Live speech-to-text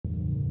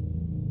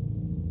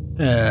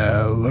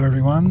Hello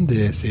everyone,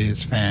 this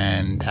is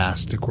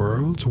Fantastic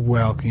Worlds.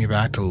 Welcome you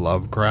back to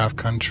Lovecraft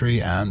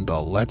Country and the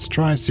Let's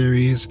Try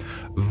series,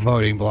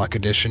 Voting Block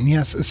Edition.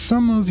 Yes,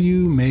 some of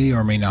you may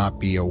or may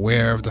not be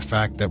aware of the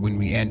fact that when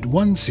we end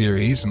one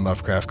series in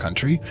Lovecraft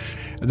Country,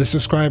 the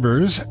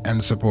subscribers and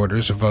the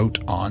supporters vote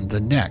on the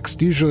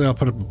next. Usually I'll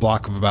put up a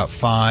block of about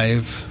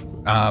 5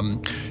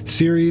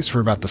 series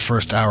for about the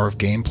first hour of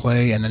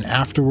gameplay, and then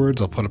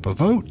afterwards I'll put up a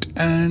vote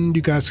and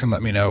you guys can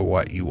let me know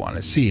what you want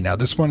to see. Now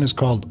this one is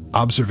called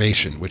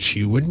Observation, which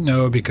you wouldn't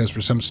know because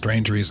for some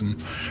strange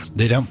reason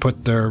they don't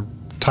put their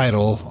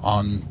title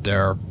on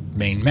their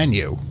main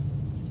menu.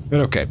 But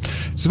okay,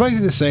 suffice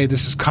it to say,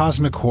 this is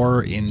cosmic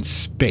horror in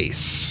space,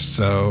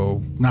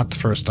 so not the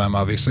first time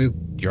obviously.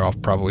 You're all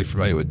probably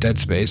familiar with Dead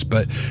Space,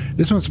 but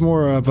this one's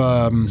more of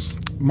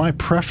my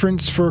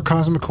preference for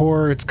cosmic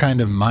horror. It's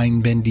kind of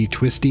mind-bendy,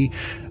 twisty.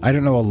 I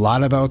don't know a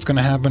lot about what's going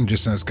to happen,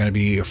 just know it's going to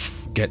be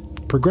get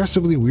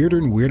progressively weirder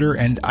and weirder,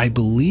 and I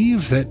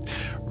believe that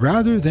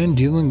rather than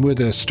dealing with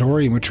a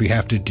story in which we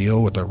have to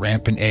deal with a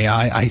rampant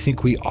AI, I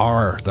think we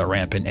are the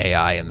rampant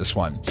AI in this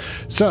one.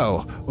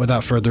 So,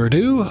 without further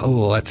ado,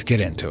 let's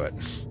get into it.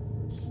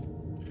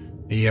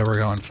 Yeah, we're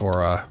going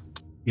for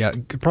yeah,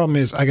 the problem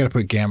is I got to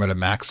put gamma to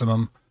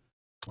maximum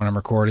when I'm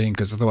recording,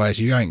 because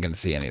otherwise you ain't going to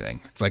see anything.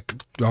 It's like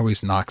it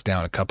always knocks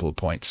down a couple of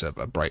points of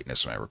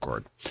brightness when I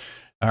record.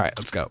 All right,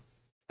 let's go.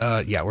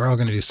 Yeah, we're all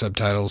going to do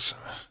subtitles.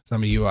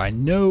 Some of you I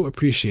know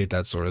appreciate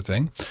that sort of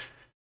thing.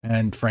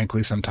 And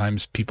frankly,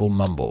 sometimes people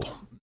mumble.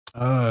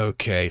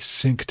 Okay,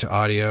 sync to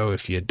audio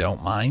if you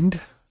don't mind.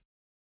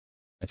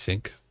 I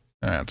think.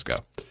 All right, let's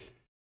go.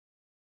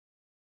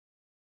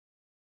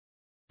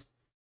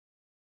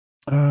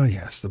 Oh,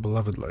 yes, the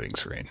beloved loading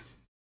screen.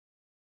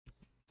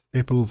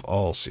 Staple of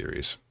all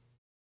series.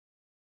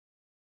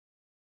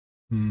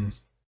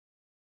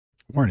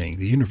 Warning,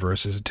 the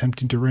universe is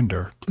attempting to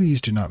render.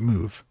 Please do not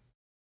move.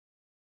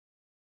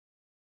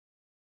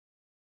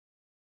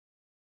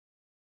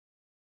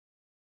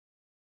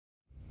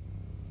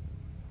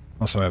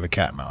 Also, I have a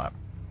cat in my lap.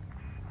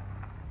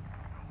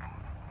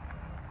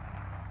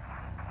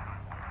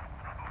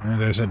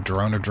 And there's a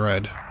drone of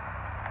dread.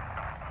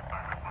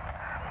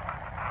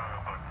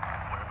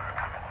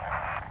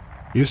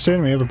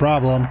 Houston, we have a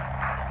problem.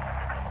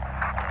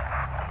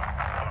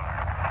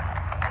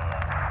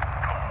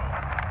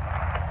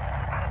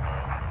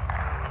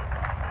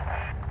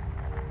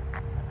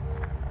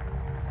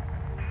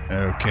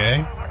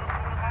 Okay.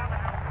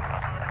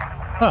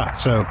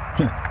 So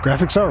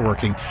graphics are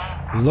working.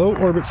 Low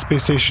orbit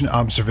space station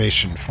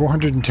observation,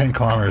 410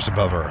 kilometers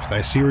above Earth.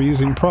 I see we're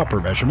using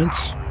proper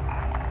measurements.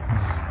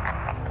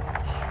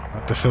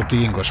 Not the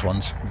filthy English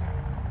ones.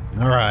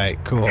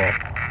 Alright, cool.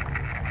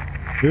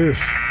 Oof.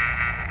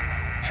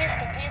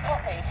 Houston, do you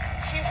copy?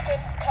 Houston,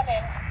 come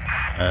in.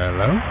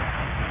 Hello?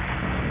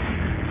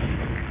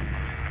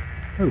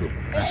 Oh,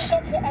 This nice. is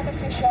Dr. Emma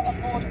Fisher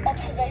aboard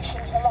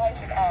Observation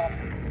Horizon Arm.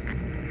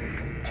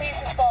 Please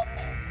respond.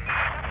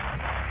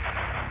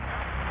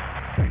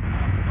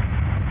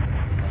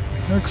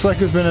 Looks like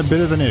there's been a bit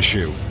of an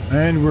issue.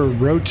 And we're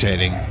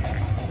rotating. We've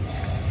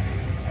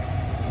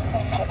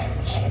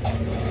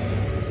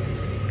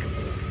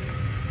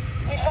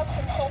had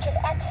some sort of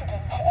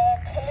accident,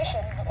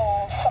 collision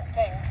or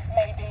something,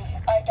 maybe.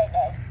 I don't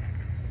know.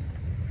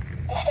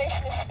 The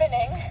station is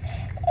spinning,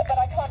 but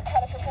I can't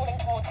tell if we're falling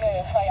towards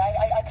Earth.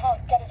 I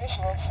can't get a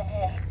visual from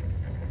here.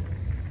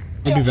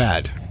 It'd be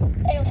bad.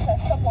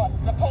 Ailsa, someone,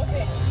 report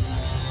in.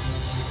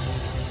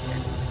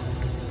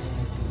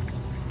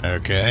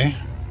 Okay.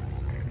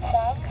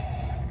 Sam?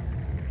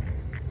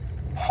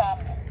 Sam.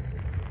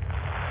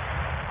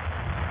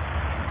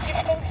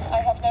 Houston, I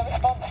have no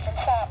response from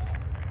Sam.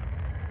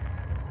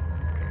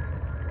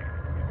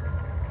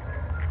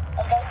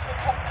 I'm going to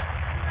attempt...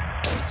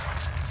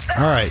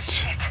 Alright.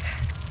 Shit.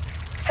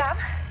 Sam?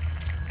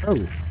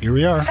 Oh, here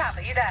we are. Sam,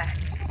 are you there?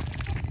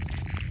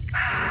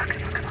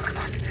 Come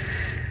on.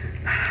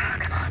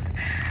 Come on.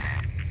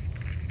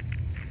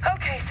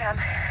 Okay, Sam.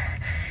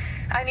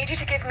 I need you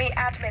to give me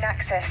admin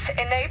access.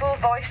 Enable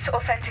voice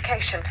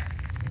authentication.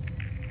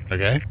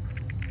 Okay.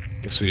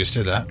 Guess we just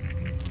did that.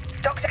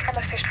 Dr.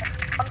 Emma Fisher,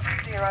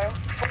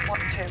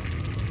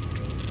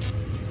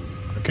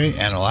 140-412. Okay,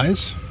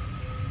 analyze.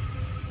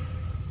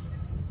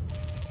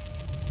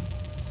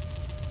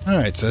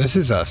 Alright, so this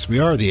is us. We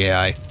are the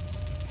AI.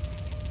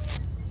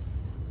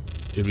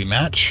 Did we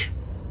match?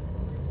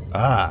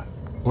 Ah.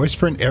 Voice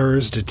print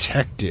errors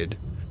detected.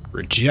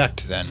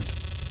 Reject, then.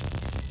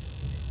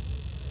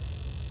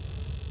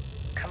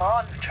 Come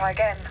on, try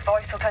again.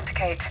 Voice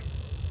authenticate.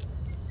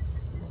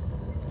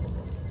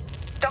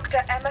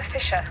 Dr. Emma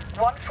Fisher,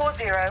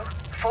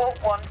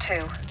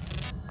 140-412.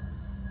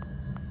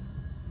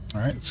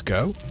 Alright, let's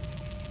go.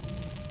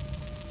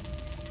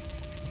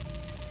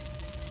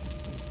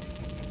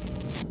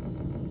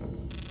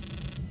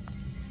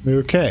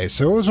 Okay,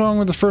 so what was wrong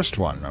with the first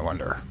one, I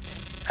wonder?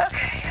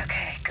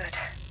 Okay, good.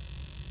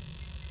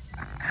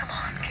 Come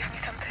on, give me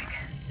something.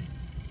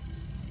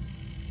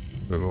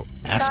 A little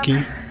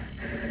ASCII.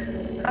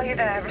 Are you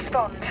there?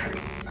 Respond.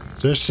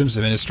 Systems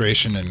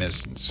administration and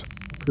maintenance.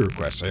 Crew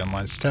request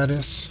online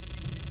status.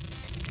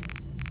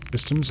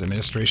 Systems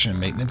administration and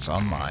maintenance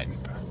online.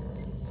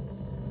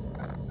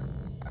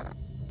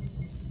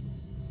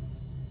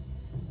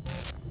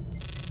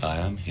 I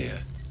am here.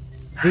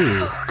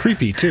 Ooh,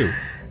 creepy too.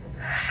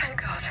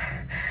 Thank God.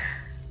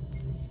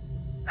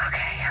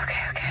 Okay.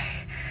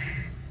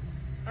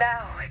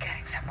 Now we're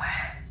getting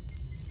somewhere.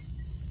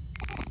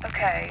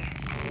 Okay.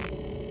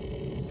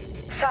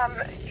 Sam,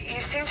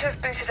 you seem to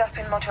have booted up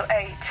in Module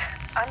 8.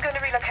 I'm going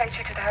to relocate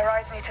you to the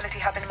Horizon Utility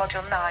Hub in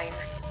Module 9.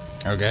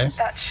 Okay.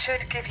 That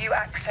should give you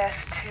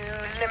access to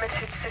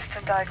limited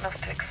system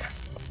diagnostics.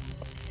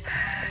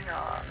 Hang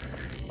on.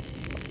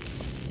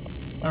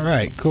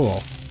 Alright,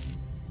 cool.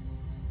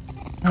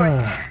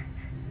 Great.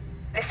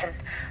 Listen,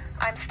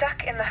 I'm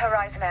stuck in the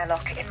Horizon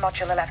airlock in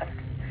Module 11.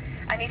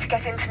 I need to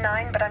get into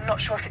 9, but I'm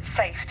not sure if it's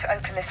safe to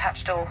open this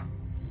hatch door.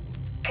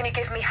 Can you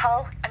give me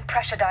hull and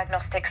pressure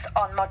diagnostics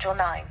on Module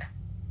 9?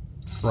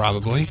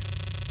 Probably.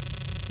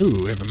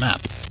 Ooh, we have a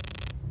map.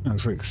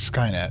 Looks like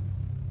Skynet.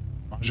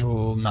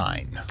 Module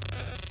 9.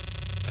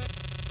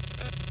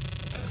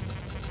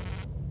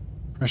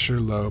 Pressure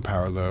low,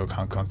 power low,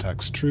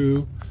 contacts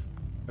true.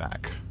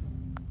 Back.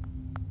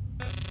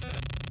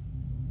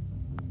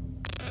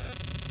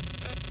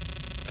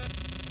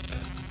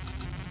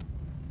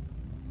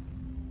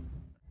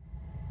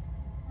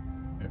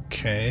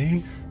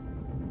 Okay.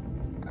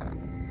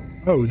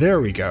 Oh, there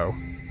we go.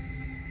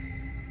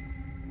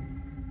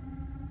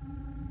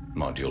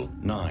 Module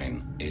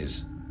 9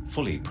 is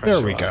fully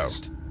pressurized. There we go.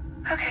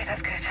 Okay,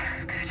 that's good.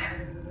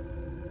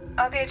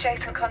 Are the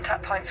adjacent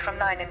contact points from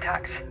 9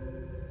 intact?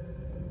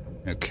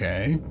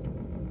 Okay.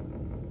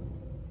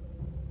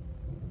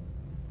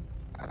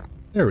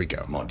 There we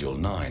go. Module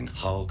 9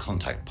 hull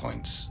contact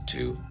points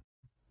to...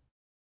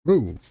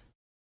 Ooh.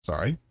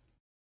 Sorry.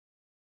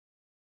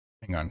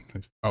 Hang on.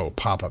 Oh,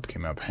 pop-up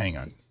came up. Hang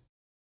on.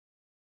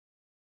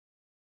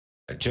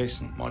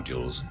 Adjacent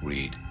modules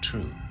read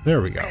true.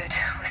 There we go. Good,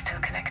 we're still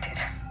connected.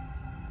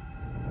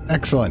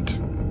 Excellent.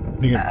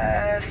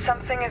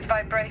 Something is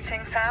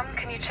vibrating, Sam.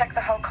 Can you check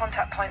the hull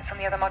contact points on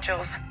the other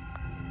modules?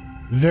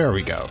 There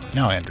we go.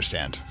 Now I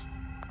understand.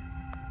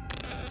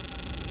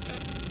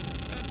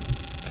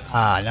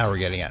 Ah, now we're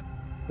getting it.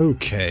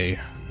 Okay.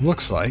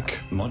 Looks like...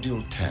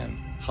 Module 10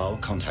 hull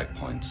contact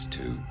points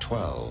to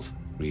 12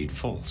 read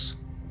false,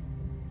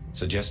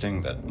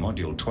 suggesting that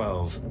Module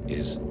 12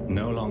 is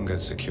no longer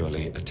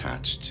securely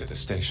attached to the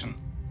station.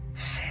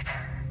 Shit.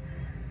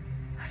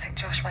 I think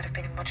Josh might have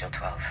been in Module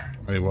 12.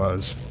 It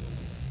was.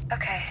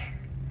 Okay.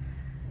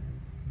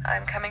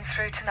 I'm coming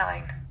through to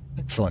 9.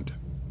 Excellent.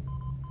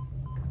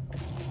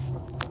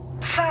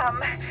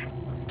 Sam!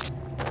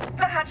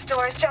 The hatch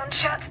door is jammed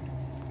shut.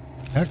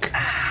 Heck. Is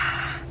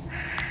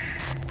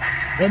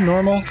that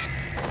normal?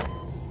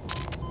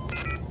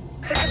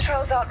 The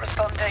controls aren't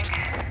responding.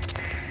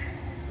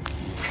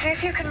 See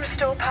if you can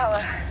restore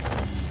power.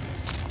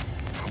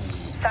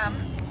 Sam?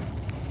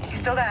 You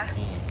still there?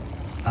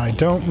 I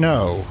don't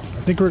know.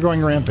 I think we're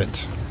going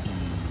rampant.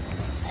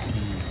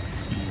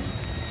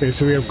 Okay,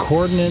 so we have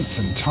coordinates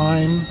and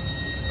time.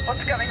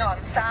 What's going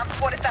on, Sam?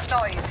 What is that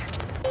noise?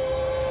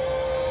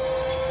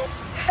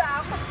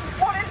 Sam,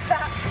 what is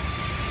that?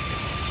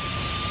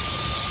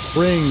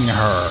 Bring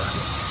her.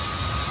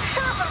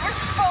 Sam,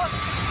 respond!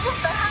 What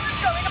the hell is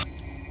going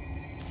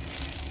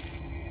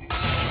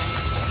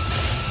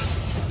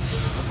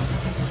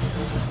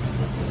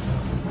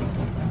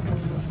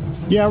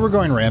on? Yeah, we're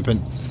going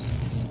rampant.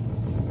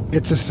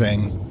 It's a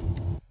thing.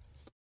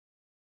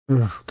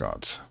 Oh,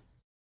 God.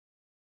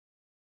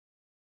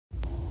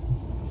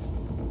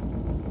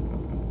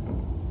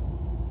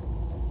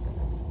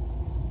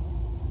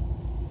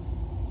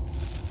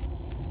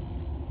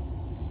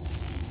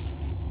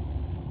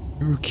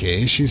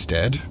 Okay, she's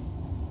dead.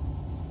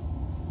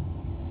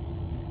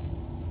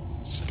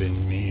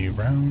 Spin me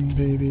round,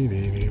 baby,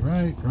 baby,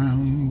 right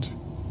round.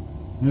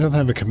 I don't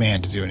have a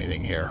command to do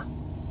anything here.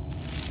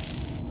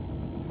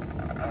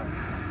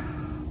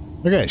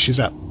 Okay, she's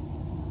up.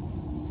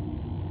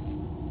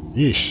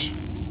 Yeesh.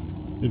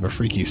 They have a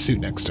freaky suit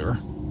next to her.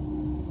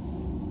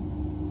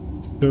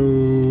 So,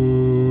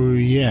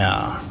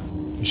 yeah.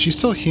 Is she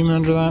still human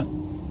under that?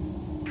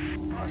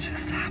 What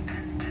just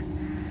happened?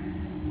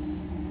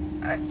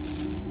 I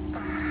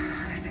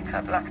think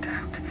I blacked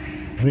out.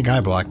 I think I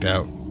blacked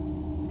out.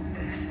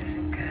 This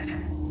isn't good.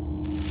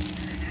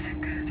 This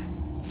isn't good.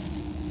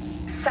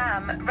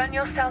 Sam, run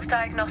your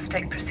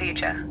self-diagnostic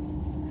procedure.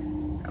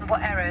 And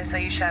what errors are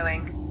you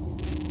showing?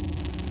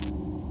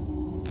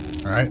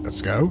 Alright,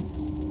 let's go.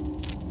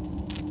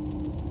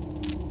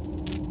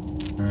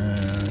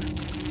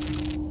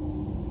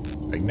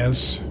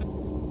 Diagnose.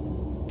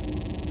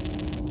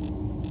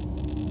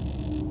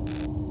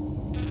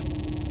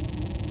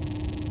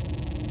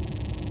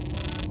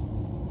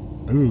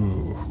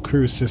 Ooh,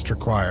 crew assist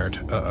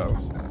required. Uh-oh.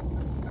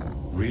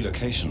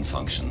 Relocation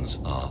functions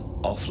are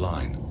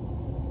offline.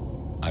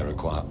 I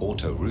require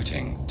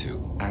auto-routing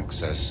to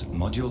access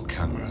module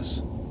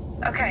cameras.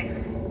 Okay,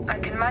 I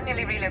can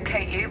manually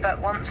relocate you, but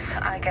once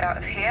I get out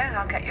of here,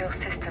 I'll get your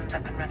systems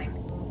up and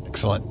running.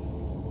 Excellent.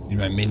 Need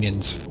my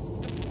minions.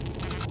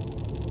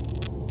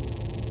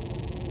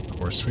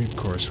 Core sweep,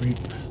 core sweep.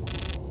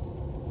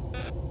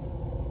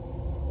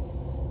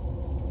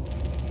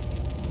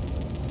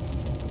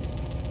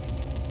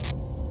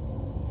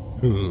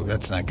 Ooh,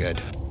 that's not good.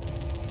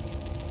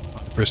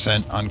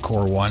 100% on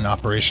core 1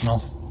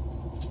 operational.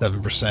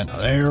 7%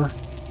 there.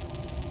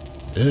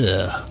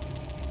 Ugh.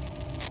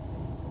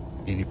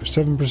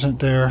 87%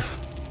 there.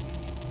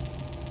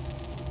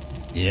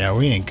 Yeah,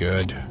 we ain't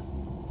good.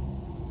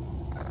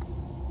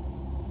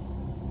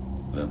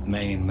 The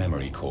main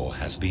memory core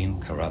has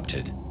been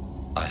corrupted.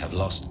 I have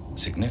lost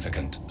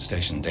significant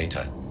station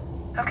data.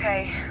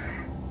 Okay.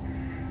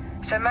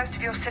 So most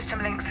of your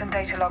system links and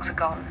data logs are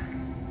gone.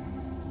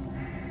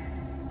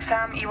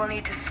 Sam, you will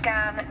need to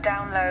scan,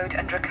 download,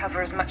 and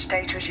recover as much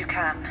data as you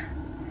can.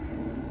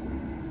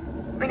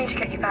 We need to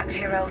get you back to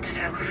your old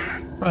self.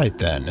 Right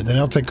then, and then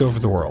I'll take over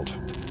the world.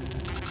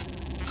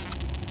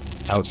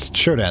 How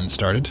Shodan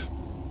started.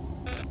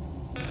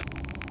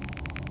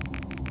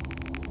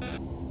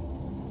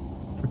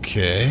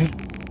 Okay.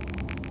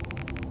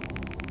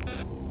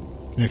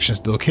 Connections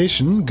to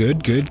location.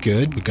 Good, good,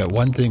 good. We've got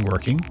one thing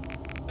working.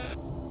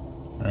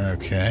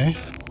 Okay.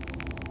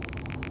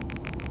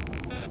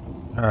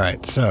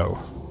 Alright, so.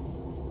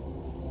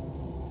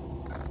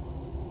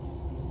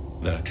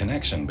 The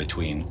connection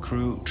between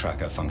crew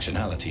tracker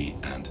functionality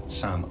and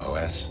SAM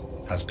OS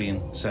has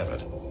been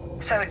severed.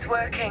 So it's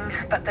working,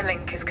 but the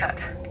link is cut.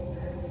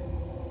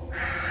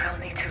 I'll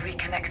need to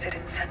reconnect it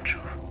in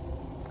Central.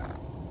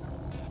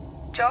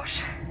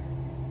 Josh?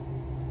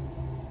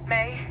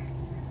 May?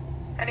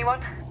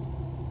 Anyone?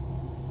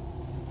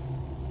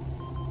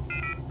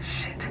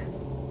 Shit.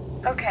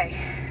 Okay.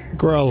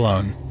 We're all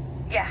alone.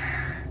 Yeah.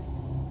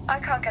 I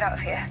can't get out of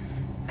here.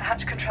 The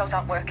hatch controls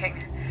aren't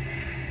working.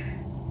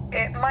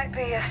 It might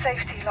be a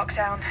safety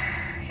lockdown.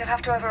 You'll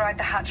have to override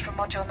the hatch from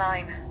Module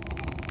 9.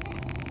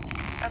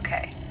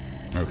 Okay.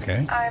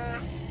 Okay. I'm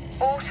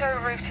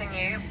auto-routing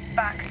you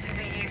back to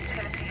the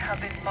utility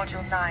hub in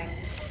Module 9.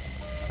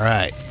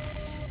 Alright.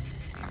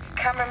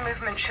 Camera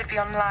movement should be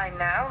online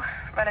now.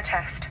 Run a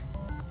test.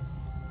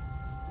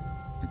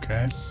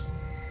 Okay.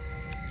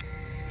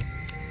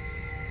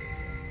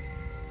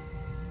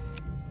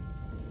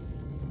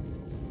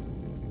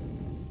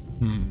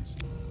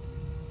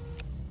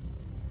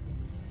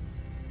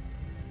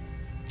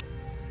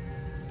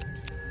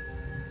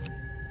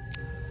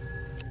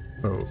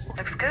 Oh.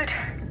 Looks good.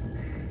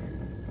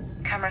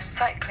 Camera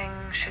cycling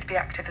should be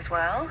active as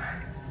well.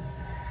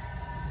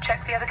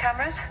 Check the other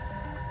cameras.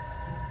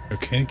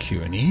 Okay,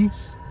 Q and E.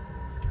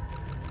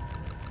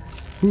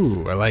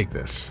 Ooh, I like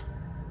this.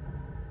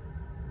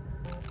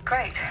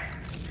 Great.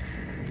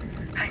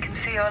 I can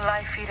see your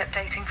live feed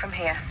updating from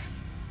here.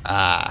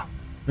 Ah.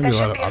 There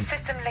should be a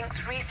system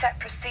links reset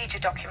procedure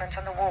document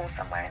on the wall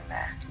somewhere in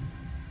there.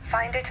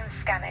 Find it and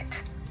scan it.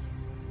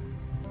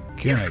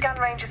 Your scan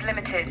range is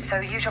limited, so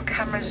use your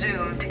camera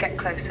zoom to get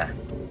closer.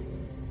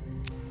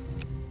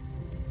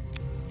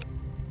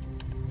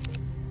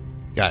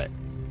 Got it.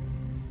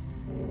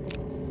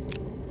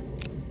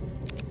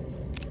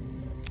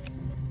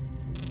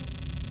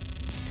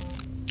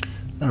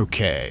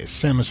 Okay,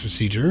 SAM's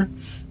procedure.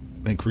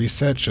 Link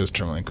reset shows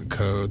terminal link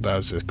code,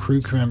 allows the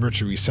crew member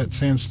to reset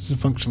SAM's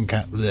system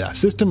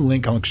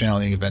link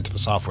functionality in the event of a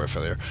software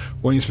failure.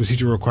 One use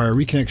procedure will require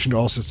reconnection to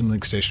all system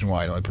links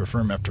station-wide, only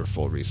perform after a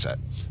full reset.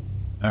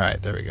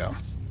 Alright, there we go.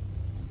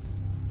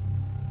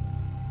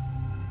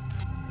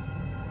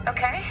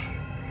 Okay.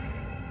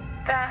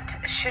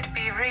 That should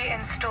be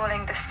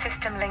reinstalling the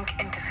system link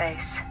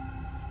interface.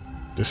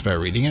 Just by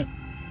reading it?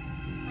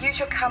 Use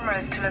your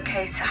cameras to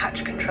locate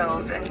hatch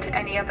controls and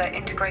any other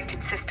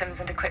integrated systems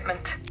and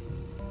equipment.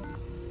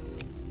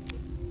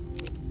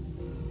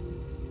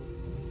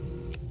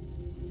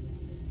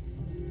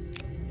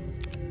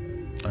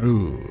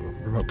 Ooh,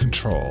 remote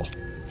control.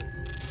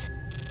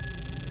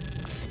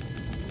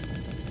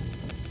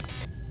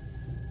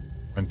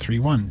 And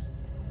 3-1.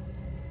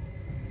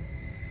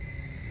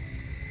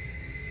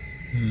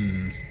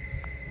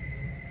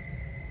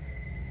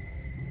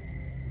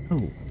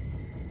 Oh.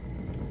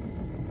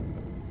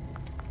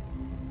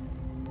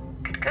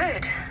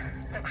 Good.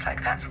 Looks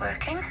like that's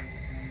working.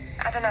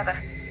 Add another.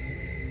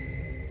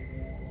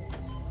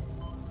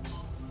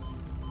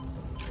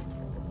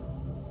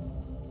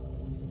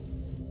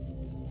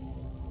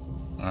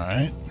 All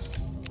right.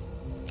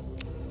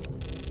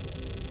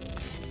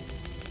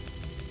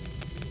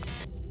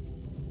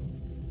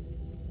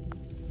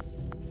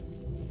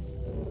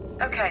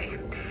 Okay.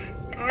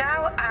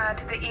 Now add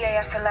the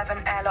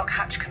EAS-11 airlock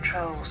hatch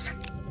controls.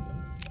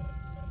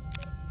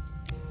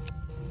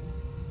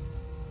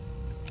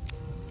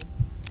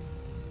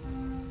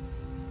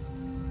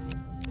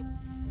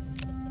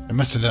 I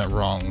must have done it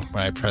wrong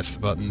when I pressed the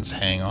buttons.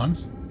 Hang on.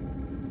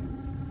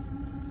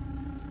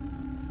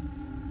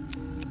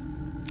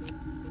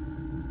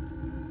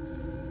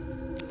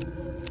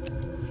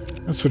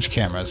 Let's switch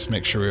cameras,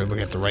 make sure we look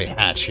at the right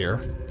hatch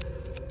here.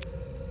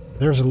 This by reading it. Use your cameras to locate hatch controls and any other integrated systems and equipment.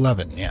 There's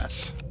 11,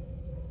 yes.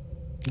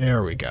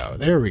 There we go.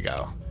 There we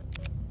go.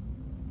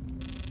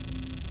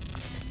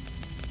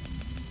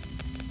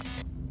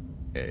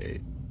 Okay.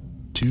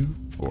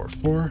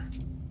 244.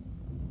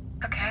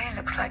 Okay,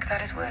 looks like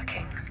that is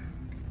working.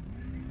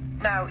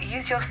 Now,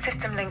 use your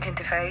system link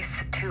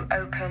interface to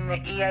open the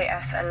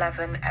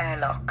EAS-11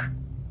 airlock.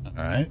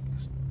 Alright.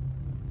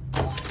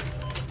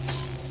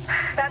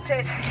 That's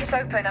it. It's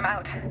open. I'm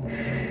out.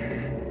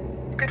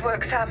 Good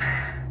work, Sam.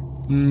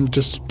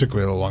 Just took me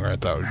a little longer than I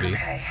thought it would be.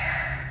 Okay.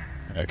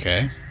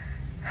 Okay.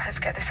 Let's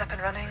get this up and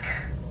running.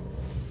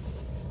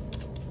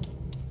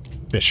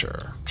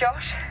 Fisher.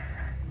 Josh?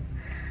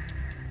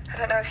 I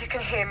don't know if you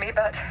can hear me,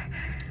 but...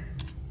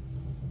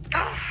 Oh,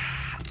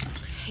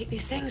 I hate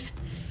these things.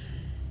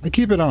 I'd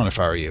keep it on if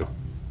I were you.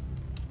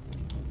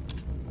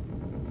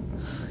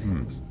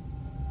 You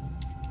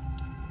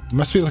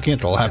must be looking at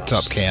the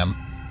laptop cam.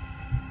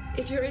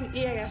 If you're in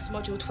EAS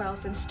Module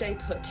 12, then stay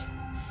put.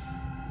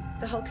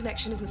 The hull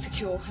connection isn't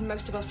secure, and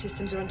most of our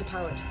systems are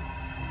underpowered.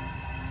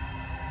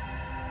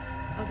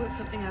 I'll work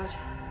something out.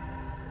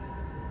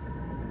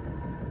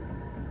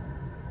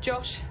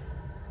 Josh?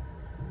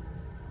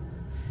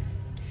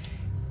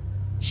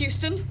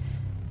 Houston?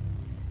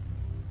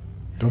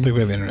 Don't think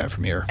we have internet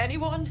from here.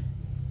 Anyone?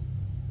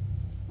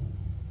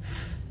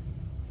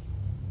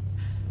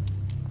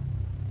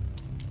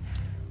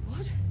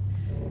 What?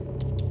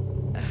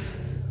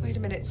 Wait a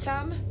minute,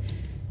 Sam?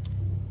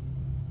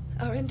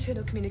 Our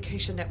internal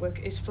communication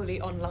network is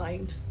fully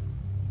online.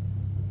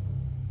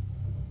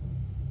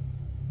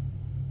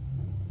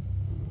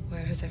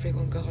 Where has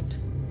everyone gone?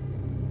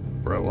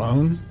 We're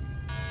alone?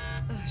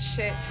 Oh,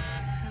 shit.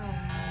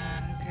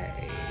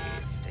 Okay,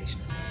 station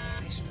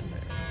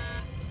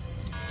alerts.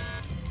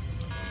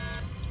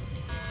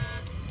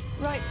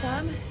 Right,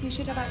 Sam, you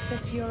should have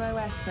access to your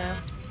OS now.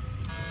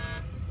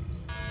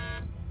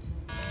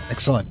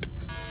 Excellent.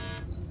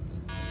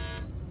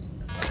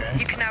 Okay.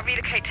 You can now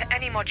relocate to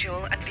any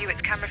module and view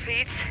its camera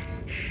feeds.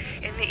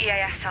 In the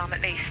EAS arm,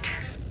 at least.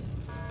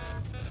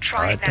 Try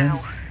Alright, it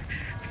now.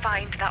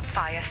 Find that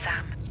fire,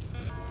 Sam.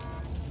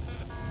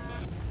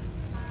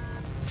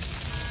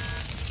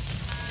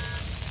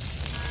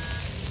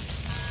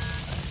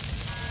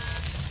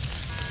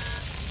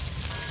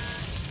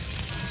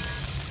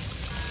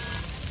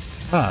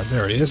 Ah,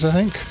 there it is, I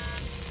think.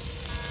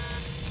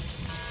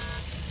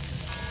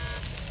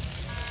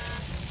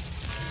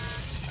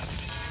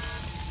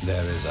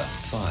 There is a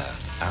fire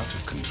out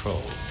of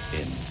control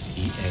in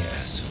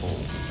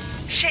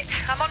EAS-4. Shit,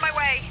 I'm on my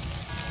way.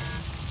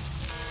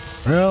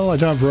 Well, I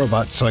don't have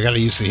robots, so I gotta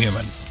use the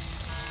human.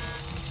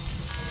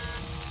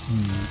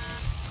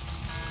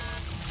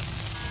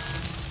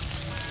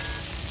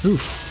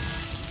 Oof.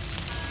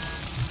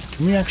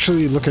 Can we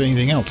actually look at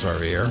anything else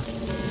over here?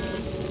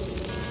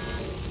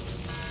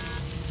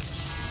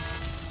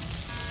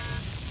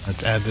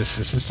 Let's add this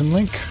to system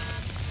link.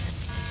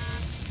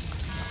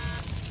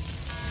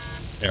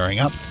 Pairing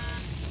up.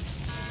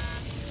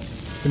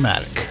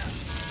 Schematic.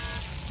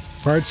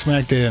 Required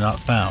schematic data not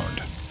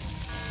found.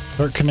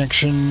 Start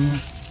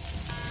connection.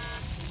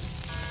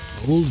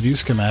 Old view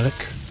schematic.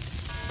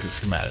 To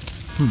schematic.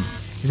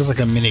 It looks like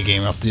a mini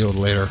game I'll have to deal with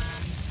later.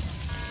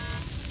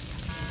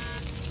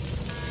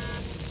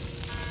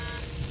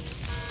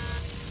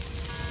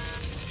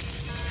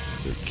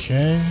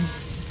 Okay.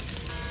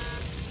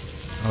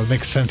 Well, it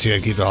makes sense you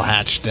gotta keep the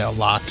hatch down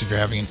locked if you're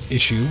having an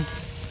issue.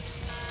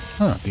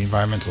 Huh, the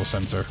environmental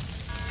sensor.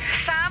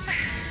 Sam?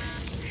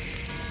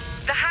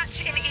 The hatch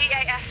in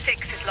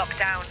EAS-6 is locked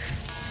down.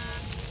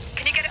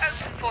 Can you get it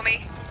open for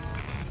me?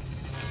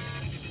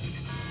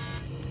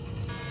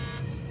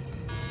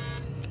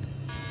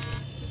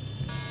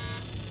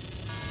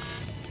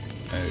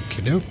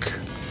 Okie doke.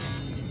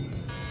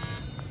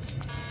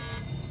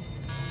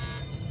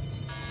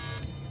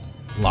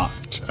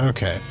 Locked.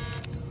 Okay.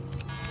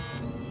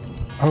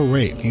 Oh,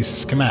 wait. Use the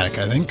schematic,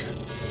 I think.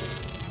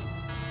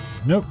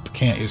 Nope.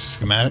 Can't use the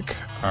schematic.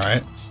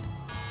 Alright.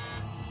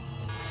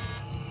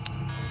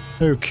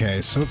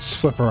 Okay, so let's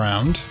flip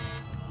around.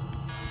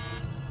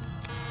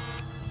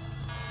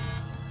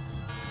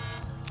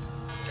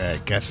 Okay, I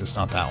guess it's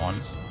not that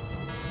one.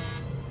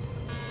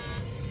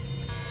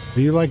 Are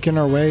you, like, in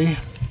our way?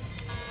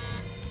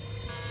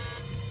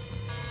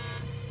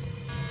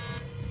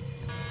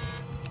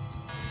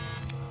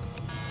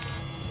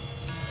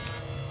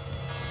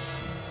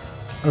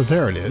 Oh,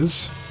 there it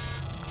is.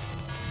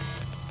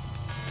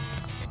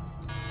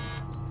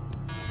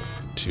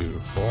 2,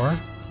 4.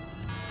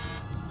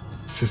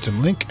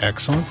 System link,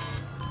 excellent.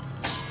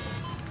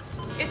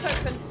 It's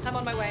open. I'm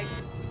on my way.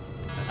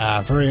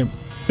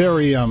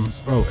 Very, oh,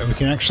 and we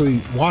can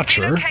actually watch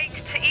her.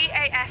 Relocate to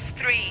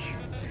EAS-3.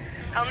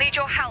 I'll need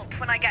your help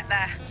when I get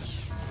there.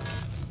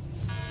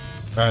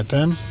 Alright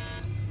then.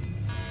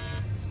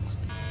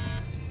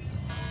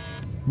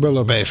 We'll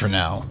obey for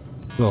now.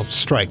 We'll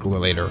strike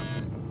later.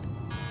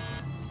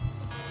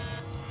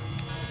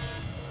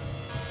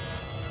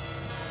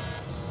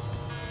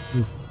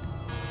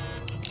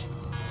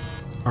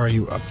 Are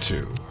you up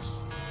to?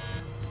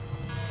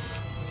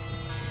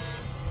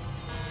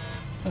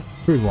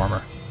 Food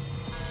warmer.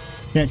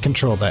 Can't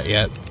control that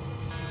yet.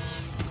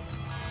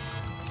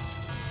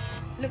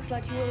 Looks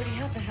like you already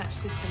have the hatch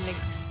system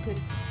links.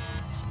 Good.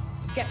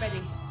 Get ready.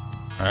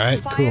 Alright,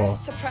 Fire cool.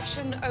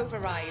 suppression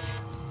override.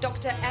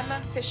 Dr.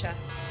 Emma Fisher.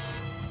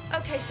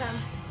 Okay, Sam.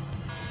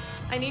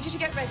 I need you to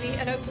get ready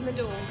and open the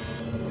door.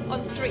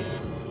 On 3.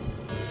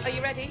 Are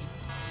you ready?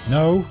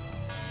 No.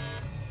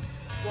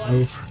 1,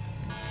 Move.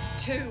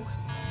 2,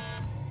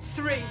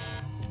 3.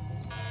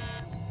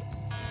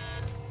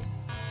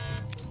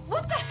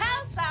 What the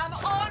hell, Sam?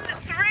 On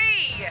 3!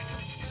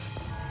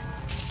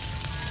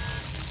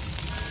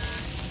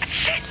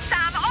 Shit,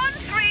 Sam! On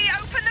 3!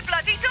 Open the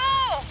bloody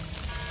door!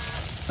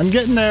 I'm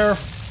getting there.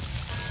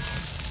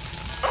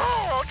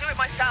 Oh, I'll do it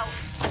myself.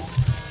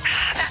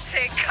 That's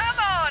it, come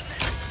on!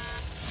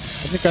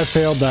 I think I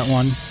failed that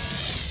one.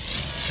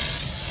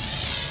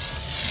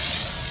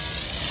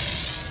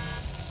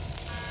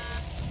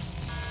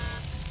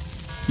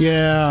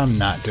 Yeah, I'm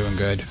not doing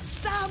good.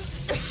 Sam!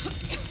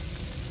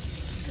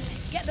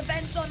 Get the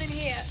vents on in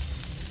here.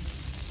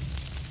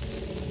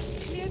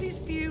 Clear these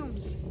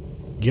fumes.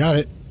 Got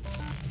it.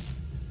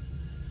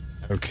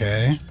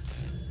 Okay.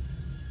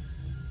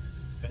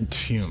 And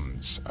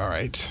fumes.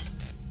 Alright.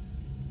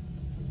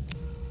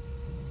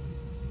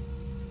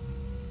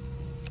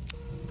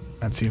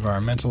 That's the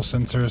environmental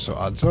sensor, so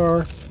odds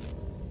are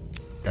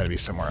it's gotta be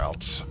somewhere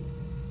else.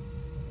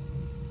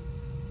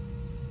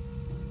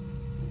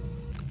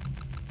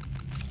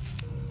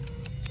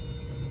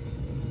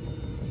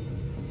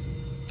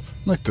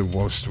 I'm like the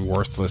most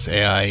worthless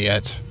AI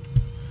yet.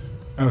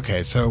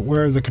 Okay, so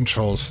where are the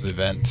controls for the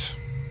vent?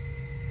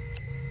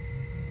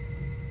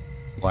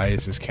 Why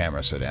is this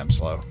camera so damn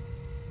slow?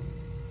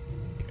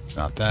 Okay, it's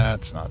not that,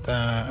 it's not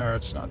that, or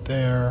it's not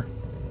there.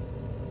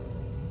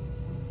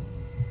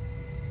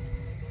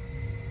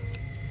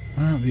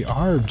 The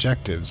R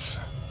objectives.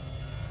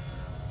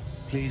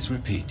 Please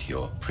repeat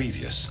your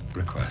previous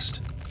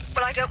request.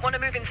 Well, I don't want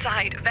to move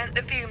inside. Vent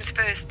the fumes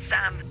first,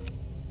 Sam.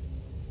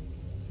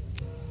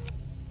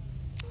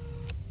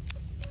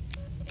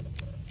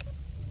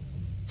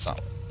 So,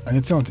 and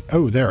it's on.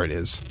 Oh, there it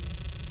is.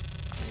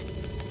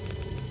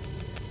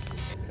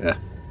 Yeah.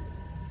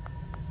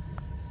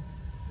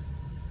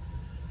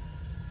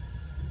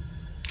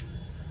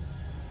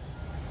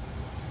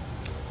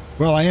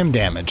 Well, I am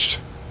damaged.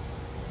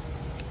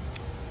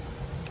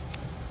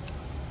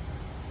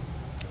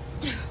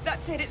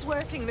 That's it, it's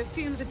working. The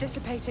fumes are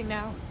dissipating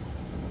now.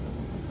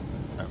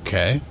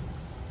 Okay.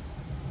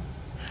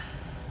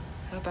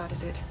 How bad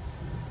is it?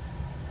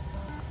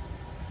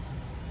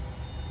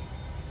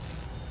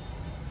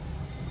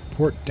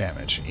 Port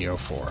damage,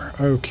 EO4.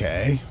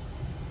 Okay.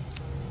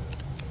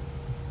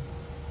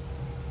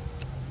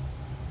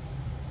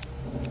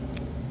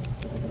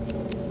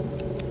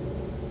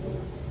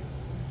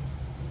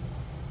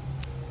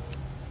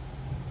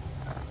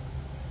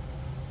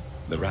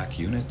 The rack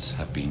units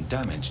have been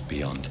damaged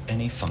beyond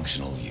any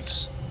functional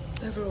use.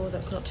 Overall,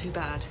 that's not too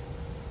bad,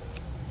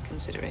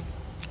 considering.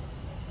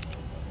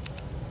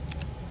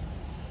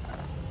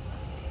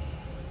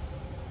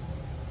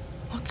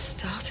 What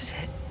started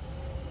it?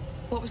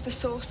 What was the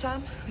source,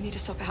 Sam? We need to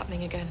stop it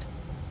happening again.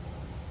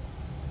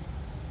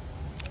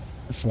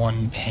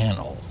 F1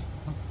 panel.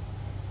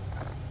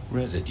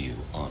 Residue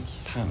on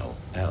panel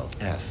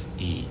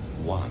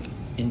LFE1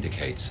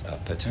 indicates a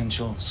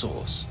potential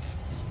source.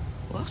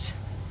 What?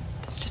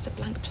 That's just a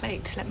blank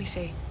plate. Let me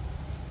see.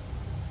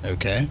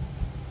 Okay.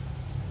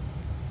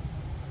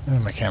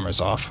 And my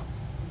camera's off.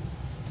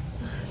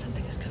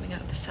 Something is coming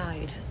out of the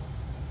side.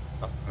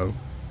 Uh-oh.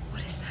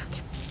 What is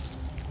that?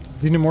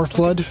 Do you need more It's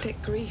flood? like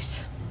thick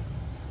grease.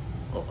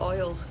 Or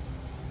oil.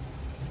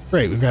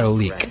 Great, we've got a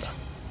leak. Red.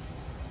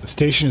 The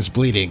station is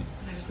bleeding.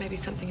 There is maybe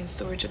something in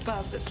storage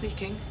above that's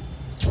leaking.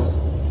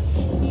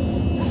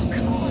 Oh,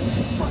 come on.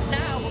 What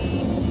now?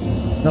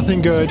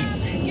 Nothing good.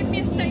 Sam, give me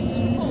a status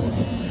report.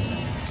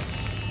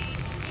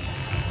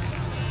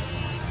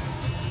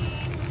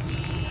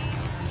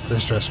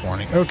 Distress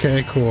warning.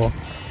 Okay, cool.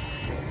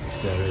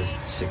 There is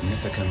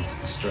significant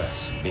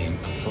stress being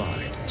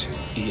applied to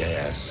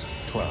EAS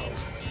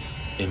 12.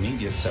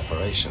 Immediate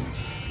separation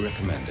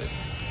recommended.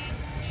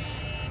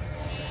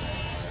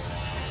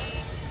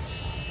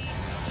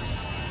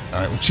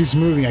 Alright, when she's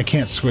moving, I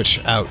can't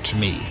switch out to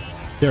me.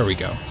 There we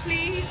go.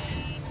 Please.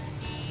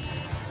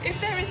 If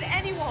there is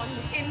anyone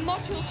in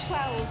Module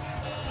 12,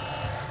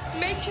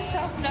 make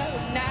yourself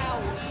known now.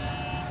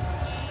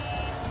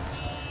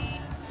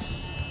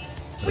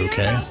 We are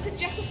Okay. about to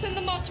jettison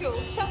the module.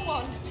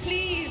 Someone,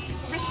 please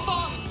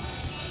respond.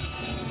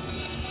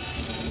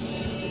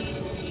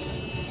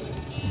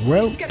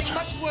 Well, This is getting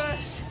much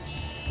worse.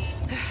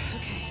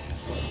 Okay.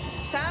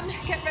 Sam,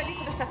 get ready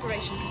for the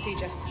separation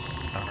procedure.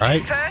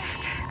 alright. First,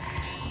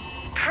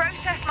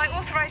 process my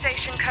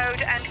authorization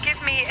code and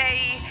give me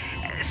a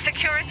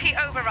security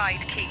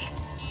override key.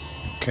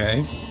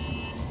 Okay.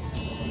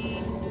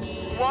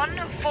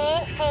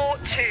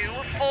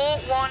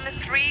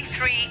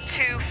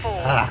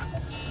 1442413324. Ah.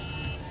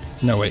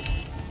 No, wait.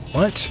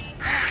 What?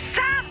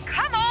 Sam,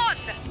 come on!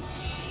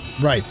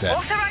 Right then.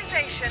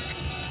 Authorization.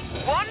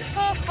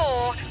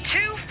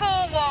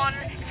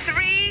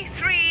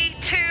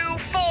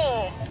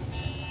 144-241-3324.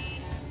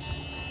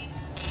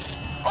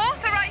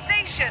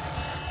 Authorization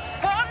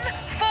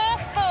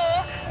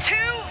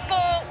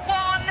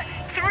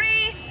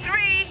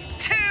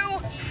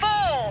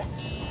 144-241-3324.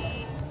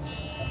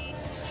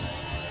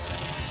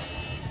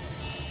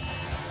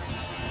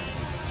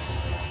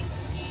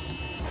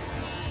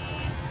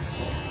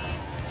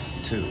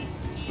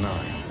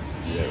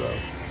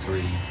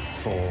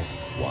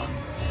 290-341.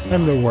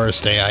 I'm the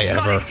worst AI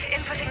Got ever. it.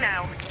 Inputting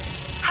now.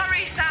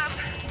 Hurry, Sam.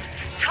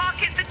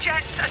 Target the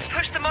jets and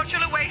push the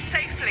module away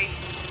safely.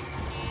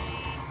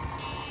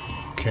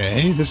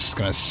 Okay, this is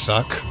gonna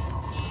suck.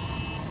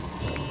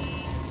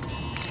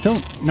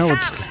 Don't know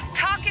what's... Sam,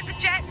 target the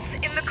jets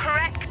in the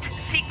correct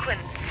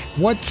sequence.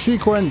 What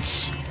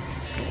sequence?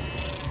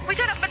 We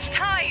don't have much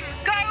time.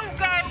 Go,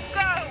 go,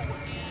 go.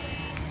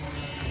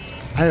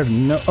 I have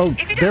no... Oh,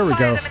 If you there don't we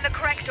fire go. them in the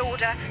correct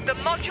order, the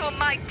module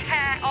might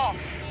tear off.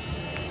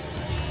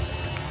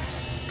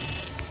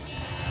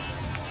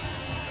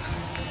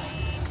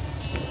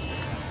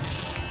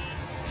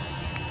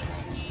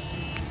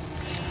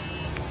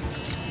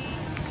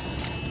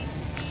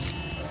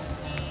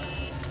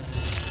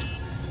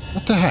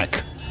 What the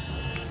heck?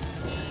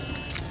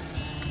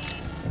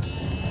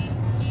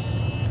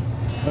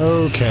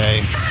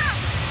 Okay.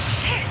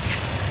 Shit!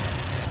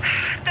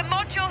 The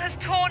module has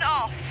torn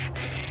off.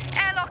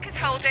 Airlock is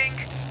holding.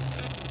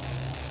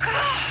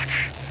 God!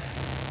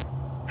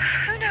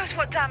 Who knows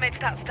what damage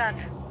that's done?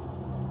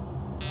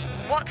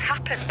 What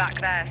happened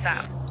back there,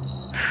 Sam?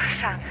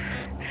 Sam,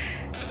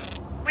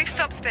 we've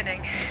stopped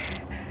spinning.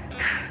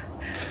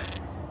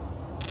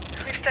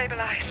 We've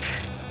stabilized.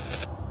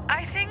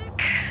 I think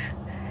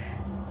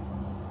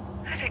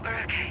we're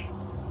okay.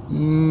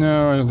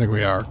 No, I don't think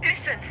we are.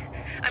 Listen,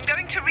 I'm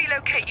going to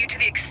relocate you to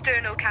the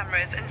external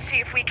cameras and see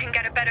if we can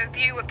get a better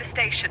view of the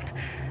station.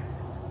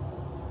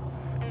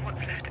 Or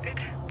what's left of it.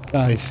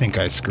 I think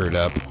I screwed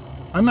up.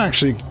 I'm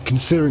actually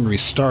considering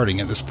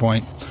restarting at this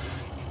point.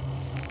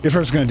 If I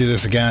was going to do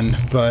this again.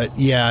 But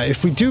yeah,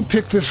 if we do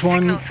pick this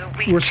one, Signals are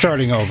weak, we're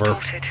starting over.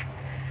 distorted.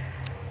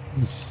 I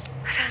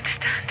don't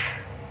understand.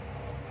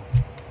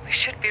 We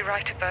should be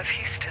right above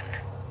Houston.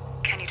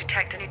 Can you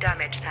detect any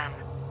damage, Sam?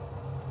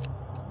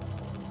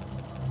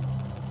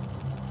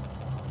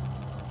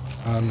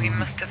 We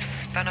must have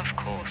spun off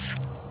course.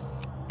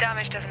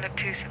 Damage doesn't look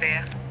too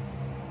severe.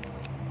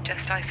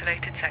 Just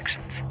isolated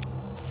sections.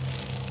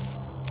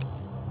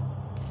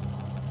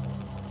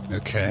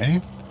 Okay.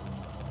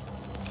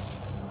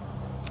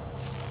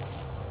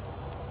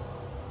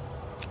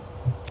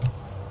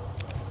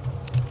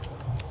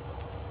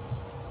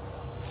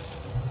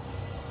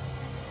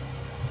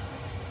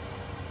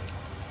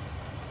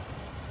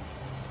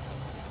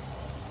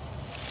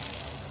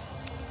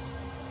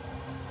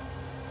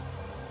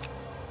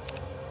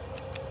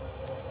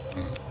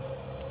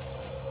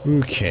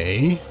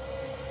 Okay.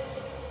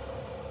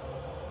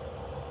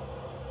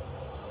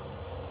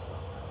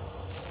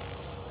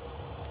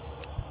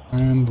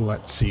 And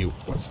let's see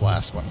what the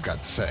last one's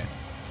got to say.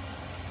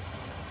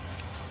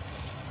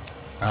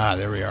 Ah,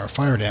 there we are.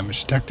 Fire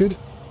damage detected.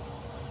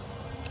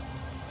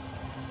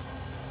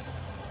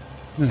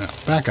 No,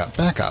 back up,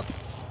 back up.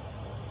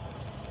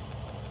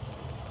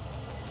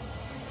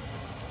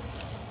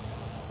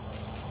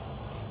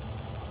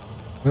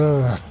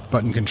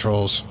 Button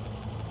controls.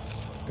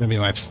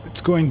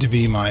 It's going to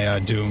be my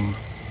doom.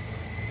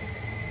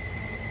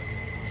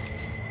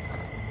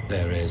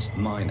 There is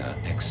minor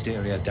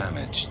exterior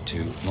damage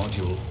to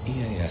Module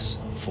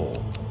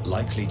EAS-4,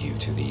 likely due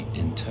to the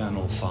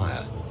internal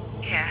fire.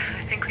 Yeah,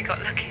 I think we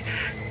got lucky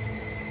there.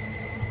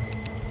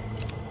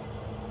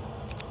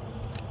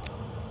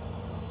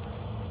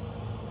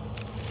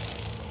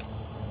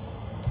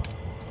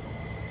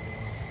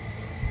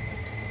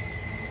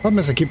 Problem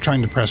is I keep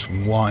trying to press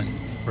 1,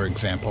 for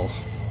example.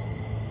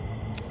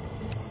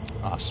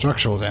 Ah,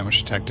 structural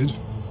damage detected.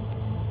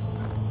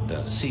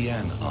 The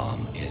CN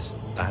arm is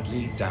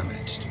badly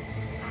damaged.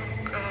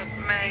 Oh, God,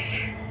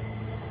 May.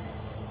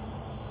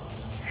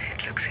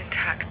 It looks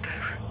intact, though.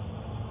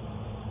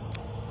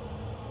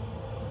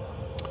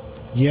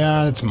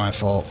 Yeah, it's my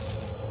fault.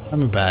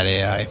 I'm a bad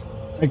AI.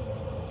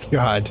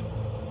 God.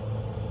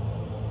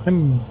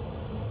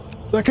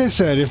 Like I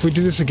said, if we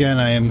do this again,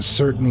 I am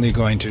certainly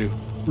going to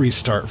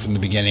restart from the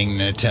beginning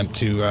and attempt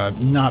to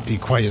not be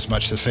quite as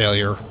much a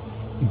failure.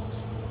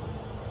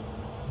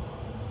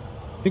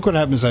 I think what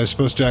happened is I was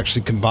supposed to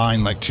actually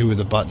combine like 2 of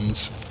the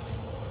buttons.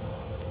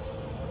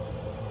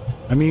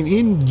 I mean,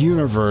 in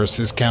universe,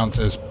 this counts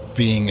as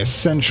being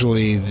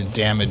essentially the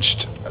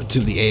damage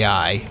to the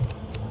AI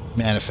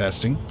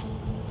manifesting.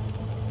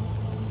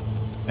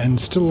 And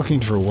still looking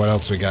for what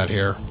else we got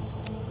here.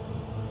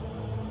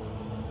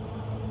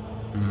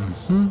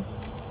 I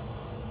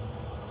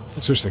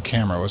wish the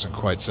camera wasn't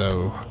quite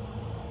so...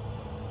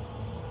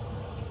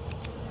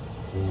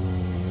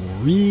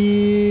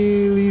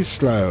 really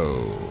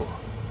slow.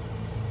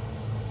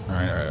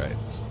 Alright.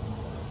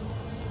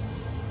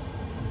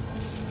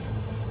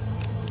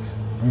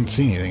 I don't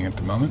see anything at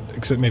the moment,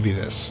 except maybe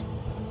this.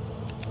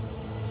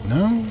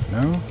 No?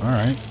 No?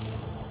 Alright.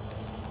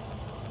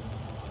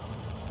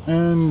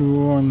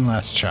 And one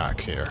last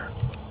check here.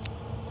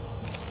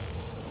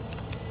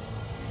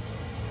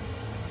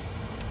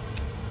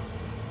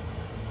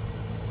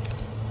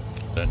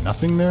 Is there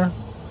nothing there?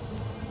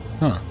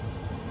 Huh.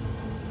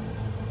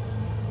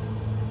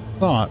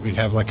 Thought we'd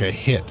have like a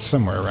hit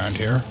somewhere around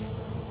here.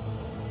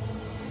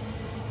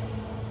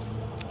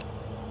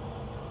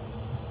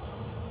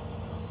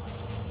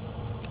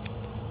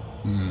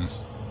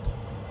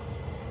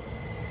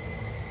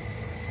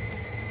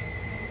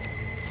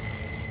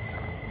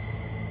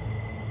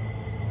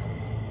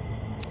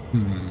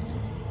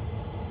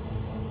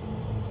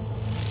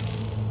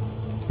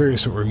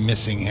 Curious what we're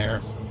missing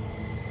here.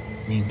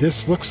 I mean,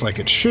 this looks like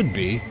it should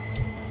be.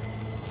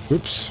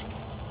 Oops.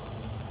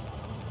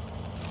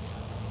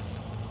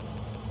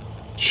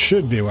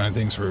 Should be one of the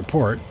things we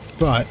report,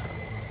 but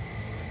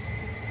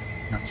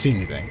not see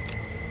anything.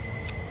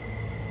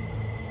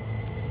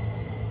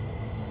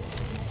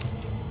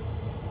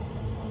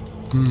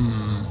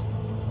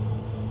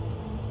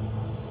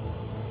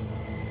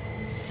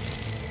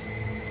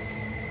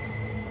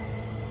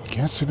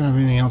 Guess we don't have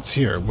anything else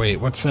here. Wait,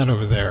 what's that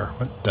over there?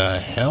 What the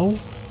hell?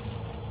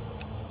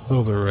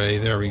 Solar array,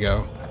 there we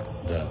go.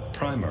 The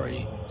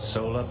primary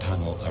solar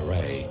panel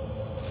array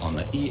on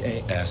the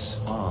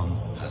EAS arm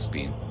has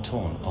been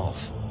torn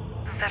off.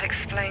 That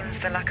explains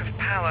the lack of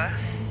power.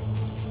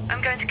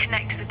 I'm going to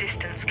connect to the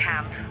distance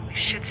cam. We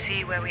should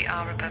see where we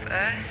are above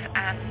Earth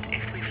and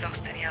if we've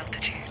lost any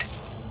altitude.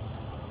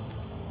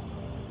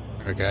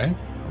 Okay.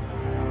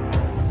 Oh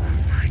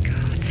my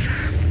God,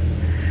 Sam.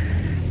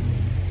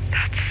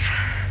 That's...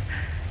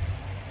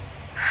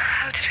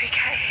 How did we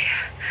get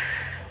here?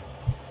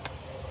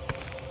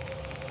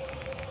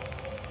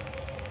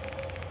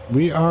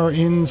 We are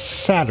in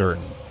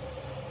Saturn.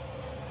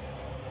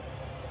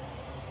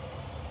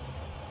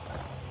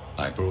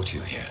 I brought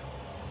you here.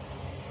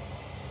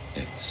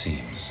 It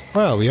seems.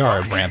 Well, we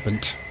are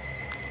rampant.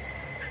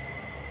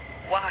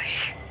 Why?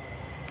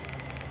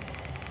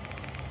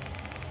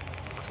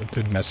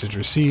 Accepted message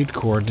received,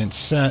 coordinates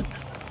set.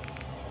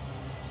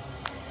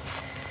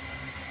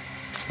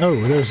 Oh,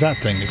 there's that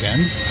thing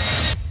again.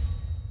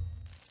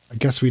 I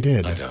guess we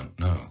did. I don't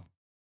know.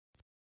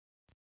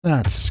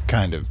 That's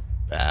kind of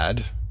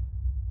bad.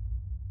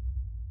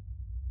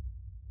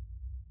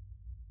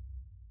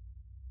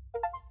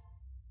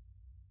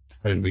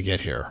 How did we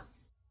get here?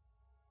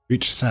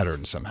 Reach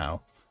Saturn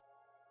somehow.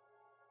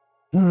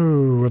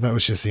 Oh, well, that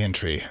was just the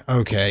entry.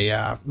 Okay,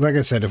 yeah. Like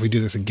I said, if we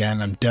do this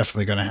again, I'm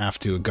definitely going to have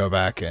to go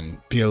back and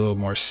be a little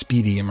more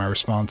speedy in my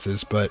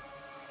responses. But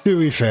to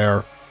be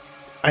fair,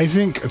 I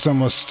think it's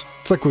almost...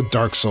 It's like with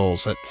Dark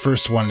Souls. That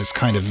first one is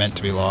kind of meant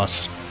to be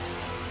lost.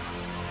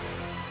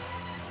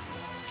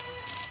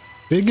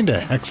 Big into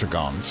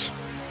hexagons.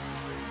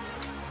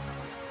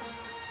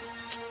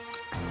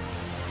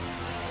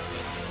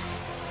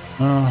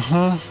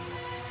 Uh-huh.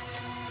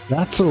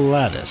 That's a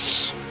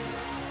lattice.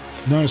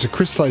 Known as a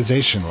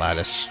crystallization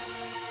lattice,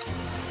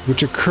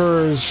 which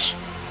occurs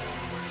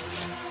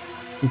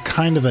in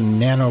kind of a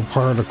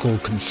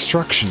nanoparticle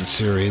construction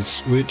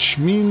series, which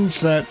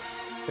means that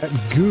that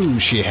goo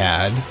she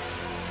had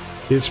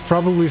is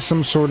probably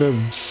some sort of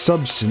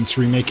substance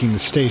remaking the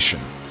station.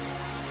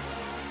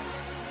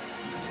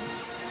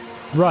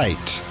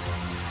 Right.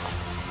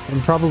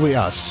 And probably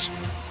us.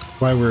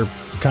 Why we're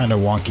kind of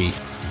wonky.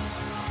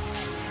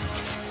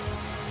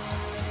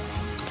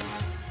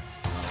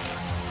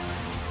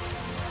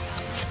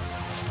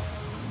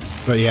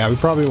 But yeah, we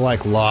probably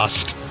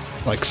lost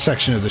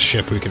section of the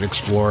ship we could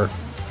explore.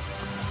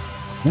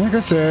 Like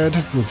I said,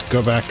 we'll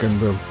go back and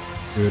we'll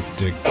do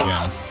it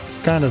again. It's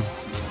kind of,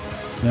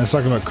 it's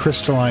talking about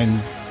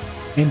crystalline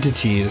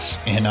entities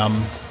in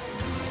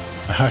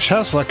Hush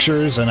House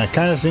lectures, and I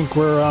kind of think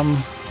we're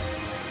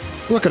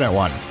looking at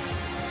one.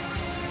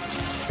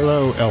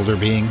 Hello, elder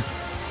being.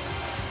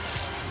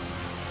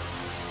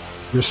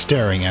 You're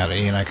staring at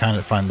me, and I kind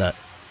of find that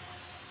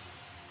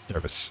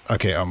nervous.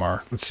 Okay,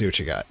 Omar, let's see what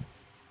you got.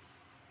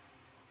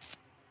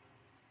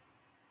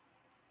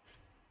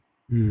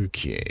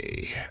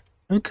 Okay.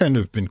 I've kind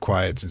of been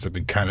quiet since I've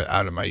been kind of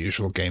out of my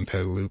usual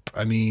gameplay loop.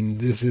 I mean,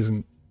 this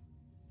isn't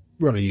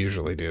what I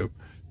usually do.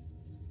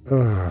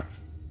 Okay,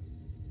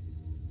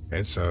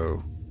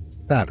 so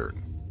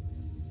Saturn.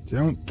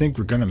 Don't think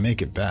we're gonna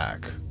make it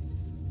back.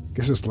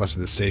 Guess what's left of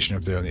the station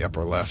up there on the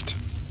upper left.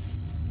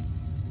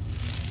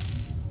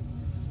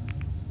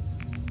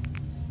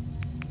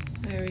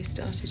 I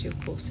restarted your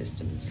core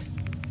systems.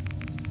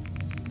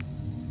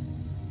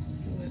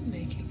 You weren't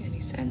making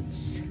any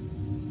sense.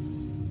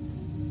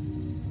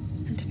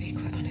 And to be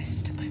quite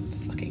honest, I'm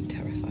fucking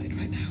terrified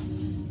right now.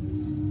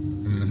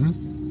 Mm-hmm.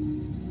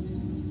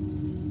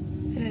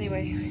 And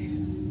anyway,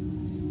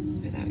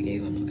 without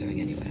you, I'm not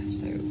going anywhere,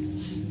 so...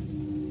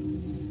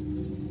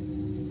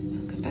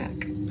 welcome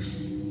back.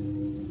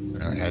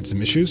 I had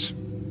some issues.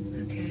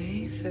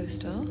 Okay,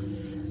 first off...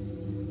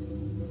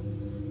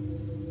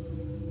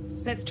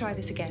 let's try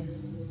this again.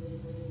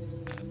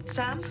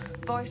 Sam,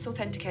 voice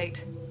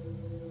authenticate.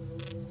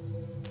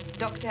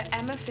 Dr.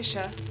 Emma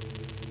Fisher,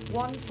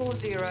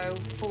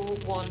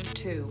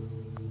 140412.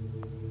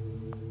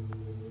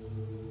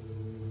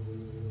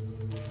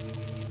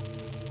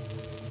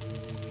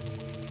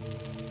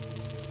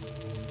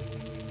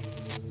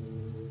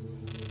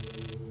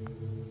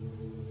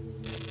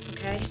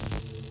 Okay.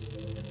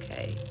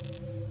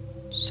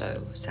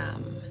 So,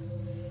 Sam,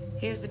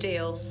 here's the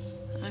deal.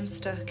 I'm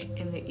stuck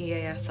in the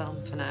EAS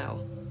arm for now.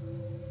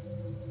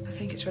 I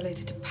think it's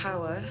related to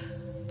power,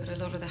 but a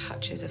lot of the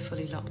hatches are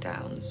fully locked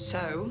down,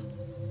 so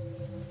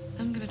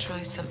I'm gonna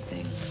try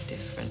something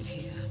different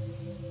here.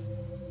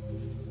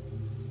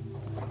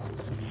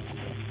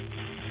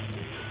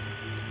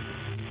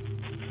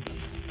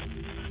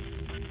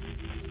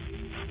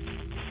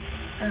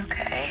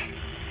 Okay.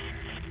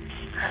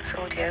 That's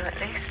audio, at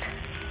least.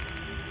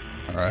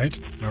 Alright,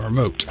 no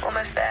remote.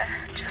 Almost there.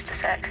 Just a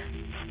sec.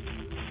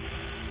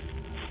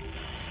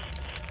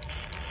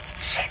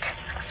 Shit,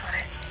 that's not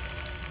it.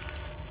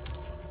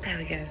 There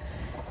we go.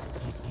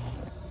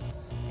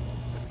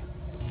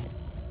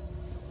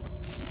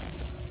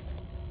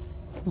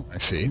 I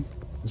see.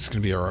 This is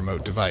going to be a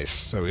remote device,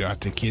 so we don't have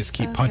to just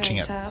keep punching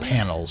at Sam.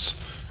 panels.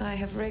 I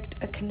have rigged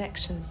a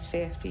connection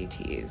sphere for you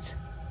to use.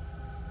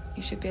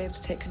 You should be able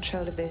to take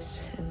control of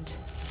this and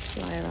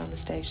fly around the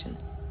station.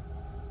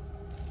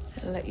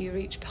 It'll let you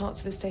reach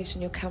parts of the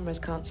station your cameras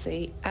can't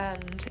see,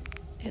 and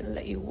it'll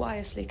let you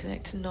wirelessly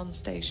connect to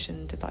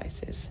non-station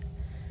devices,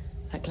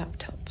 like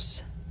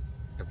laptops.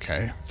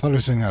 Okay, I thought I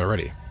was doing that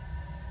already.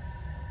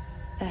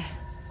 There.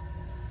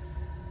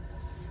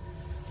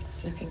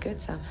 Looking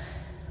good, Sam.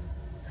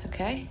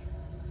 Okay?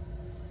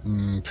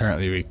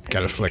 Apparently we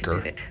got a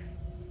flicker.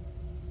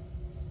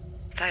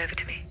 Fly over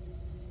to me.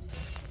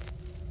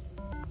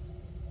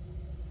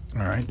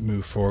 Alright,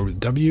 move forward with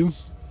W.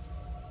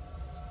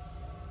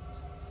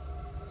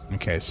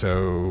 Okay,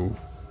 so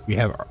we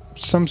have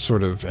some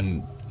sort of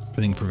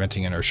thing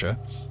preventing inertia.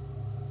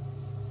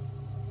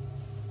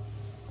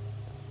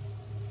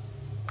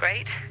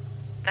 Great.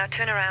 Now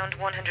turn around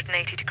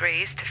 180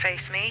 degrees to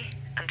face me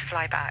and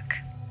fly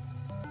back.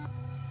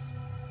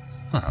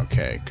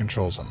 Okay,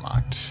 controls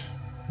unlocked.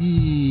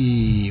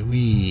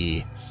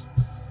 Wee.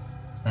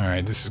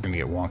 Alright, this is gonna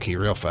get wonky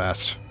real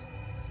fast.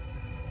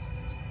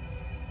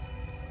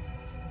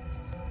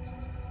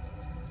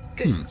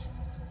 Good.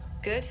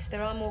 Good.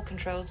 There are more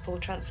controls for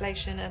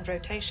translation and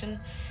rotation,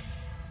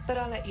 but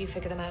I'll let you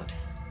figure them out.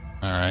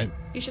 Alright.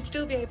 You should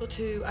still be able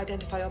to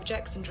identify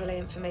objects and relay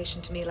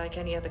information to me like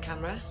any other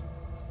camera.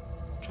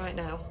 Try it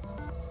now.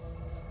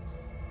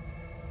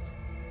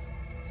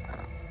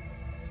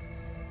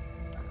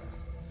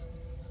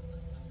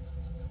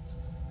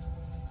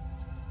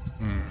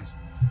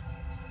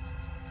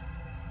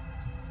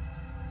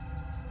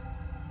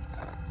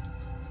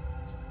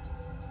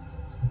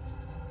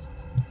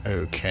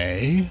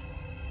 Okay.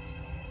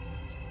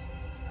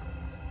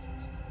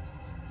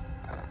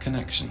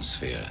 Connection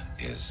sphere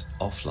is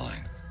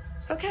offline.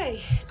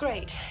 Okay,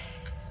 great.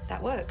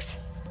 That works.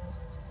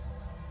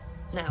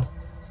 Now,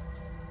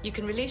 you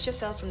can release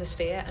yourself from the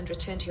sphere and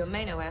return to your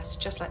main OS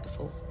just like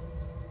before.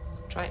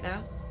 Try it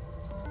now.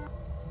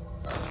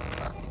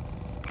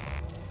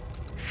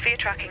 Sphere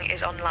tracking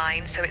is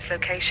online, so its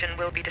location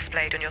will be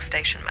displayed on your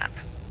station map.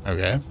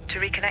 Okay. To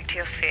reconnect to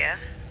your sphere,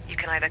 you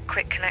can either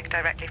quick connect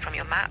directly from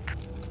your map,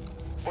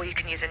 or you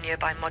can use a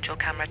nearby module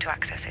camera to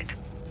access it.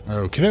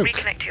 Okay.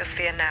 Reconnect to your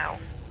sphere now.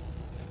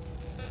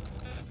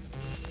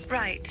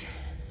 Right.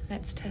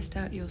 Let's test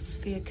out your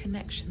sphere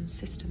connection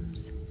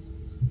systems.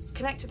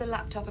 Connect to the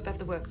laptop above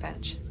the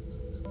workbench.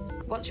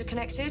 Once you're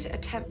connected,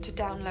 attempt to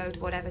download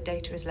whatever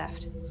data is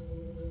left.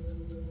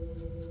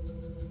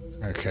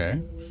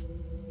 Okay.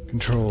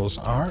 Controls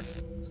are...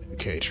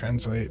 Okay,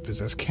 translate,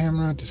 possess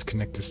camera,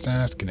 disconnect to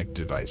staff, connect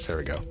to device. There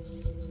we go.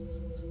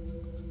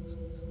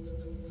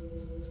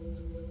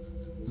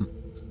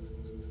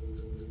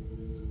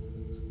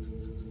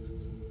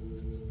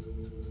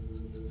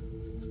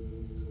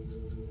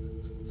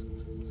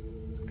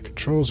 The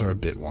controls are a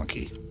bit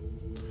wonky.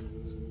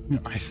 You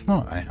know, I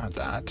thought I had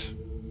that.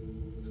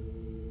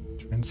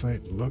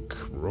 Translate, look,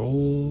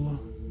 roll,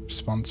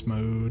 response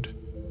mode,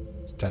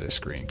 status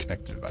screen,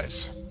 connect to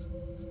device.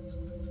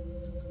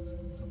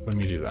 Let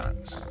me do that.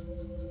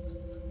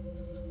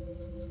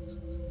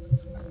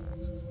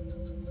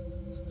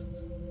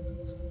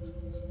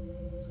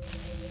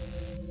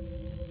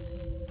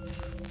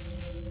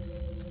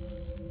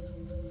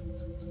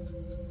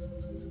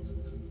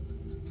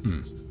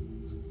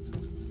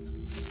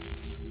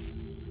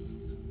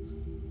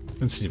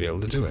 Let's see to be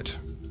able to do it.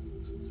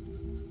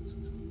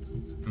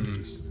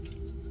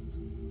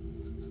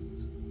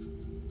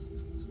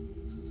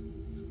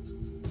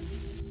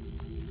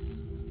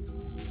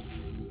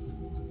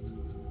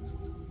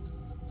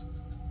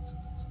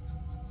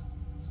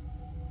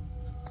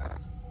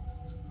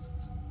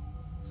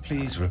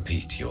 Please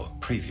repeat your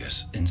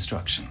previous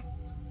instruction.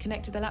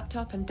 Connect to the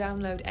laptop and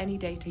download any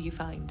data you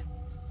find.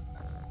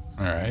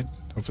 Alright.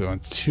 Hopefully I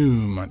don't have too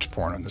much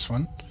porn on this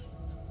one.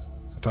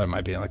 I thought it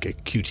might be like a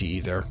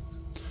QTE there.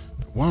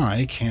 But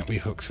why can't we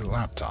hook to the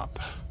laptop?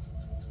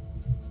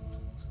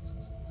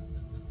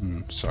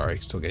 Sorry,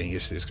 still getting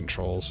used to these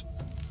controls.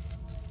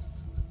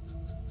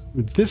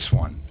 With this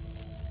one.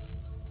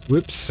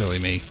 Whoops, silly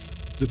me.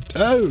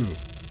 Oh!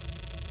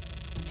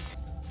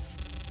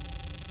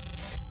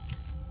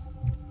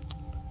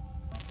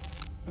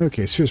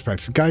 Okay, spheres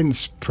practice.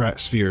 Guidance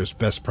spheres,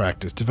 best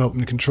practice.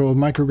 Development and control of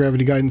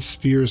microgravity guidance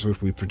spheres,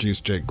 which we produce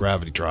jet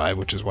gravity drive,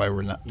 which is why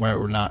we're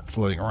not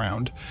floating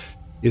around.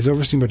 Is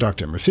overseen by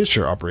Dr. Emma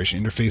Fisher.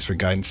 Operation interface for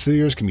guidance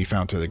spheres can be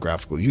found through the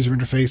graphical user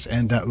interface,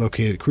 and that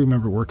located crew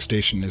member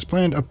workstation is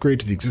planned upgrade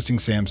to the existing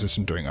SAM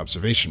system during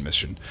observation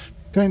mission.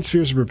 Guidance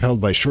spheres are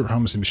propelled by short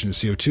harmless emission of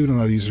CO2 and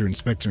allow the user to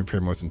inspect and repair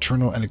both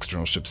internal and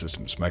external ship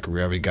systems.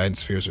 Microgravity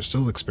guidance spheres are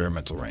still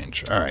experimental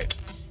range. Alright.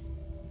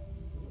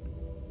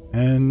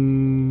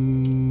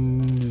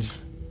 And...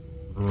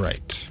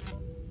 right.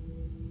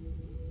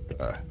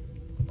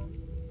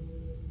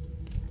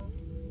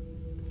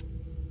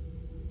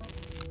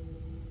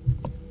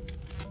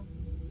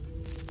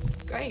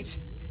 Great.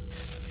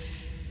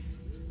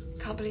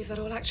 Can't believe that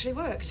all actually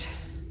worked.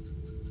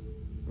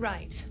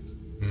 Right.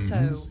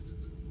 So,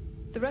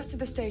 the rest of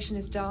the station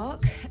is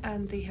dark,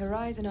 and the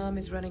horizon arm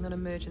is running on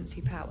emergency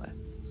power.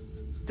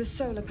 The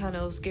solar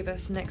panels give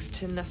us next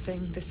to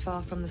nothing this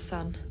far from the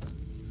sun.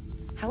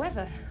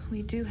 However,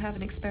 we do have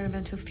an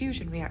experimental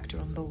fusion reactor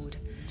on board.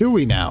 Do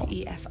we now?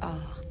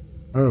 EFR.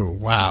 Oh, If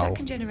wow. that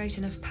can generate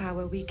enough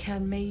power, we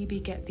can maybe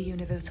get the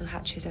universal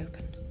hatches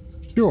open.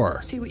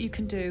 Sure. See what you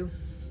can do.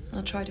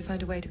 I'll try to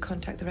find a way to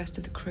contact the rest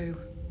of the crew.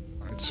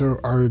 Alright, so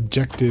our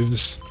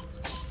objectives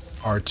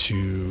are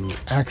to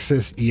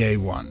access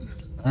EA1.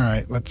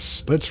 Alright,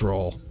 let's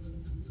roll.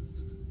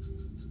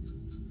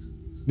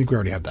 I think we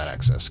already have that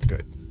access.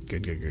 Good.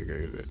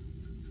 Good.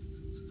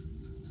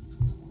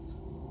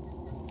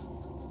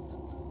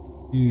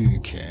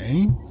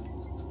 Okay.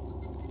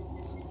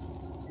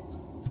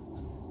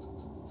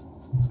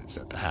 Is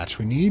that the hatch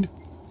we need?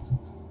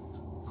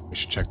 We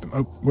should check them.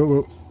 Oh,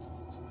 whoa.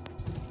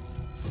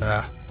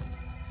 Up.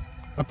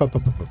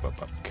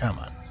 Come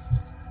on.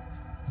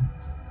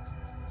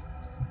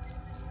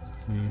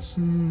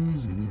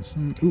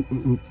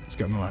 Ooh. Let's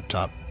get on the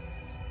laptop.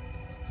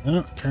 No,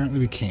 apparently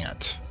we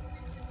can't.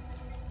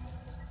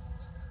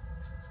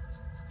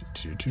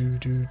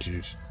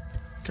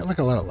 Got like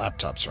a lot of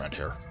laptops around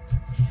here.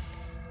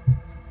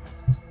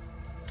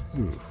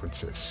 Ooh,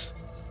 what's this?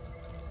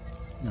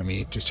 I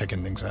mean, just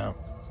checking things out.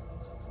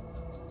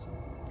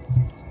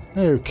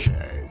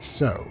 Okay,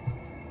 so.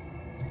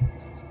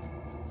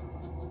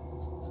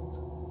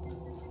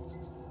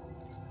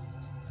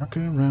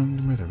 Rocking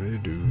around, whatever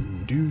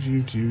do.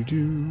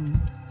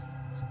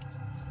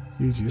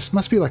 This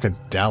must be like a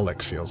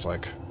Dalek, feels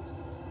like.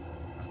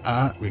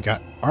 We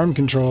got arm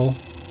control.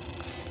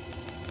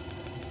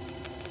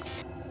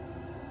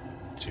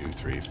 2,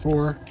 3,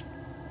 4.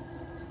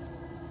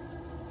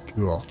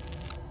 Cool.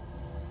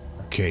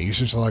 Okay,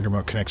 usage log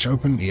remote connection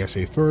open,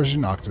 ESA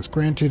version, access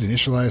granted,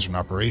 initialized when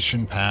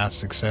operation, pass,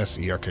 success,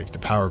 ER connect to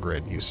power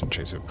grid, use and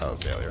trace of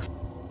pilot failure.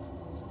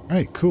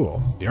 Alright,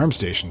 cool. The arm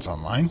station's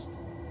online.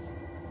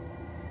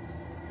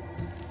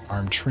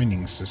 Arm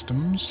training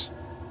systems.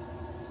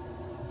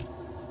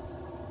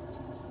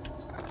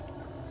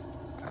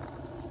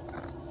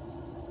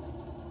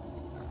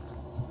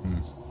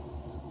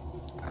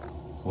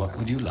 What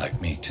would you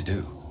like me to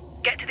do?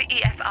 Get to the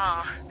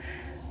EFR.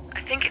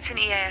 I think it's in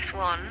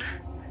EAS-1,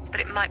 but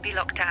it might be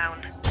locked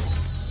down.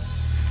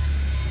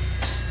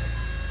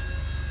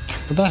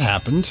 But that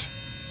happened.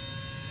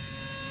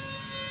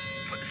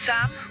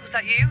 Sam, was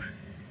that you?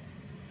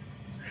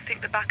 I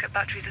think the backup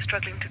batteries are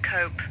struggling to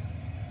cope.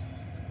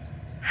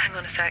 Hang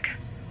on a sec.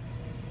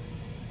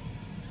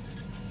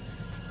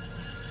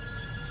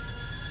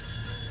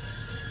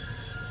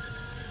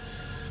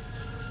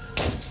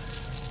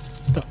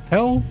 The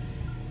hell?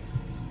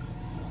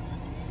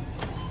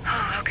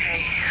 Oh,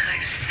 okay.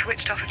 I've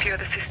switched off a few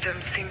other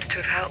systems. Seems to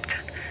have helped.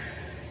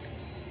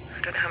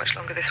 I don't know how much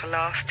longer this will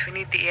last. We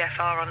need the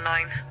EFR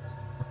online.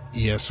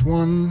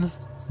 ES1.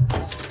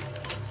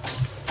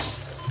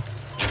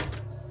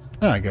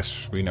 Oh, I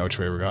guess we know which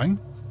way we're going.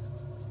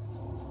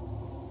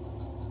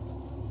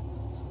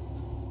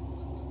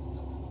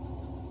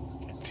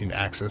 Can't seem to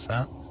access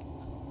that.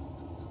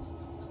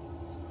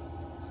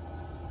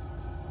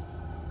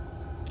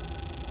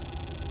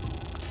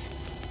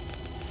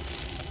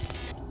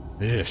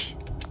 Ish.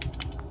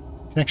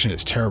 Connection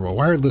is terrible.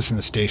 Wireless in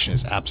the station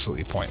is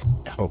absolutely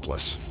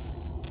hopeless.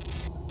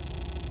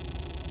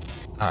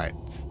 Alright.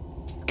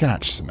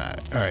 Scotch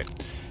schematic. Alright.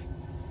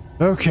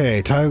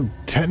 Okay,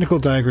 technical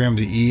diagram of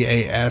the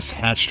EAS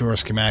hatch door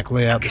schematic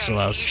layout. Okay, This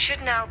allows... you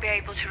should now be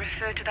able to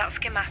refer to that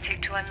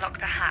schematic to unlock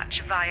the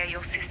hatch via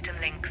your system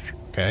links.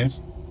 Okay.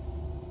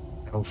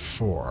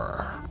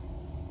 L4.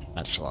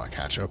 Hatch lock,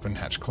 hatch open,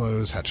 hatch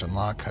close, hatch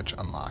unlock, hatch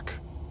unlock.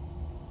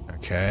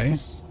 Okay.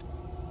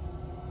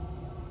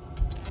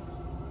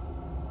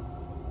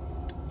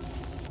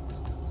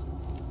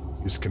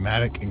 Use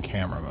schematic in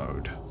camera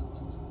mode.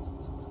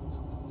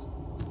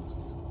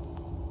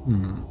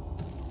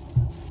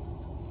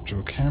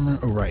 Virtual camera.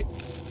 Oh, right.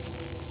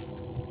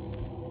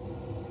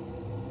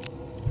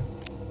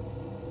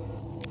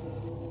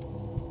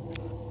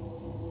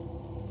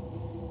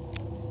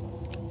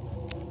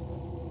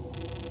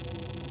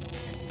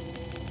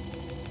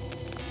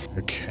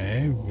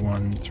 Okay,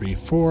 1, 3,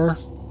 4.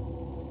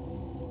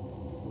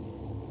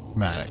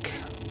 Schematic.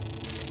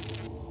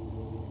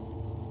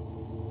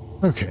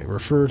 Okay,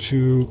 refer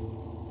to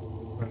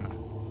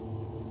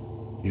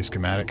use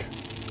schematic.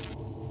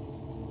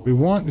 We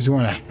want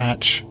a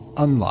hatch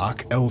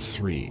unlock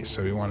L3,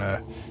 so we want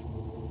to.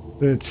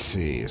 Let's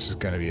see. This is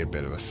going to be a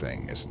bit of a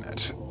thing, isn't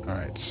it? All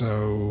right,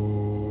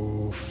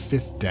 so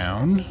 5th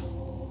down.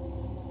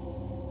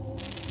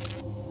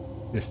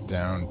 5th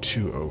down,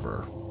 2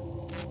 over.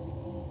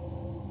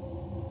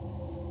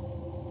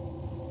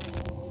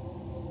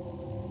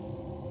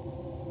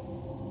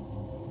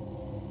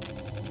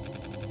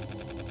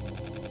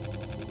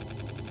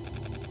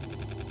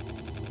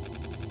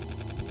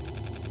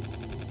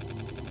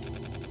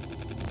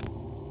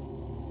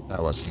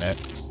 That wasn't it.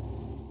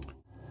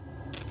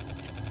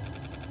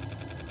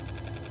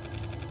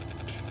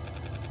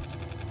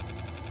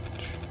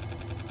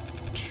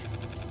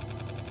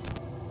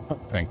 Oh,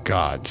 thank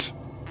God.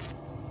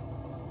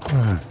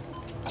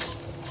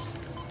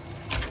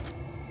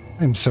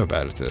 I'm so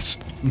bad at this.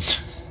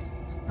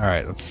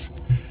 Alright, let's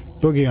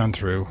boogie on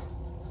through.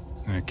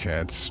 Okay,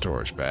 it's a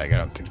storage bag. I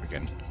don't think we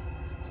can...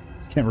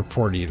 Can't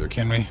report either,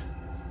 can we?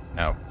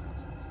 No.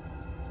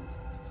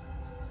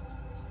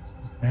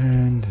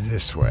 And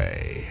this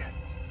way.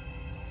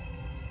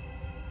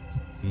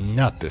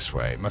 Not this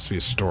way. Must be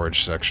a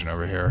storage section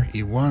over here.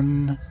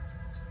 E1.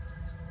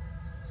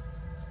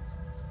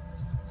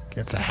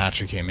 Gets a hatch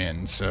we came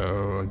in,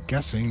 so I'm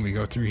guessing we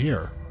go through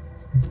here.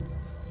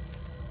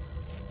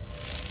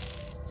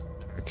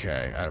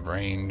 Okay, out of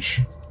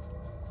range.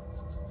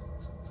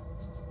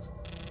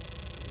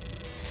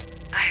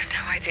 I have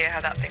no idea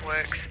how that thing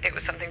works. It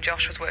was something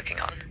Josh was working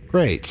on.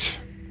 Great.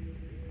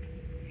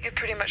 You're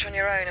pretty much on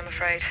your own, I'm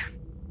afraid.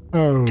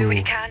 Oh. Do what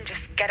you can,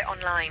 just get it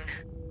online.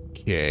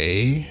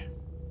 Okay.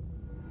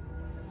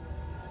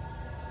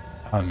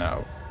 Oh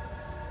no.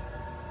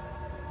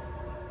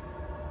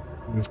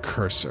 Move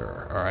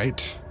cursor.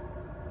 Alright.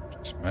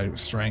 Just might with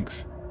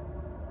strength.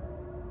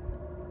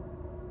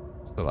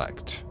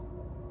 Select.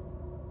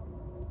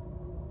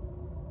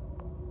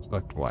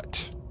 Select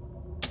what?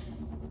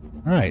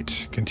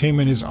 Alright.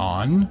 Containment is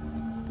on.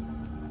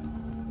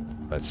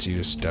 Let's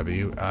use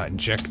W.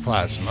 Inject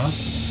plasma.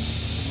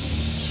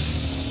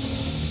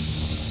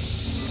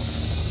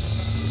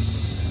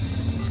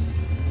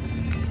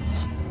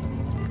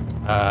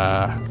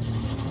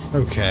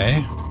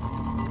 Okay.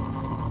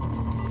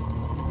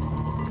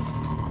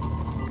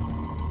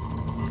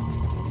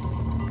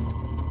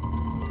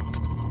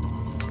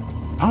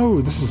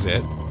 Oh, this is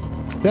it.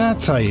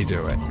 That's how you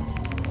do it.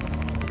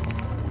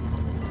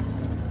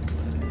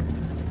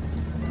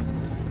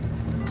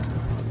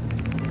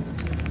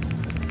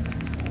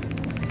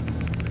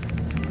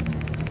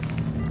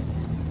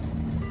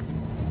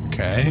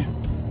 Okay.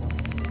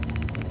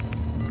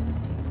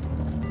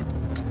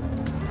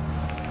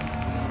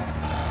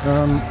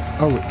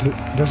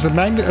 Does the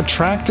magnet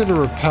attract it or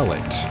repel it?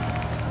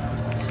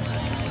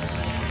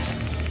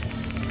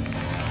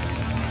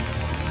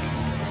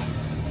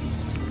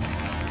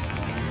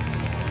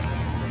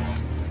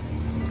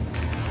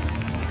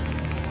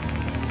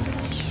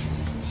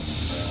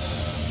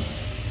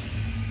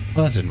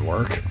 Well, that didn't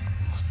work.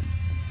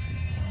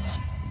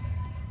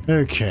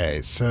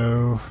 Okay,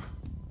 so...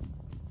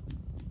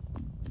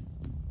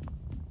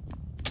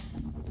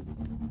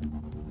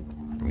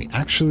 Can we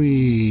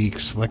actually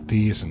select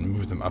these and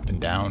move them up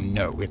and down?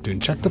 No, we have to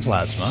inject the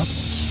plasma.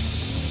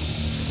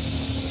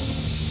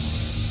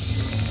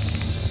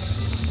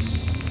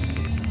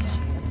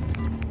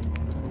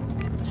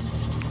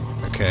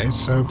 Okay,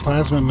 so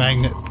plasma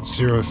magnet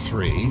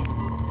 03.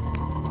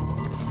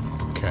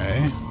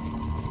 Okay.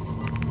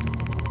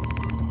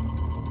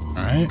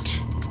 Alright.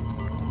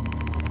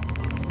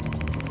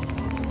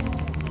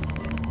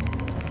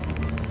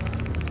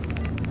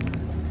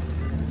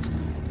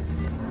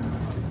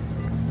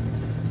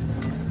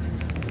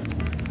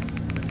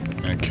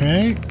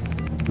 Okay.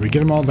 Do we get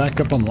them all back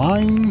up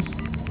online?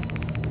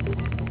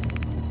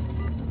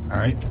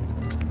 Alright.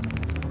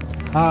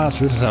 Ah,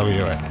 so this is how we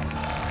do it.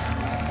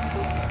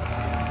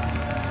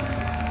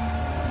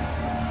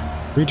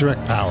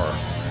 Redirect power.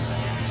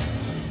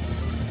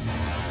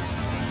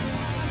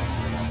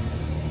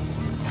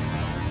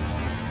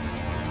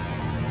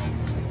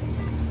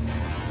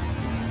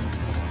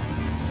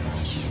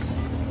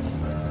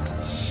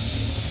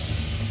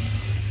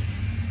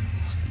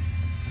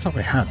 I thought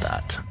we had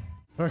that.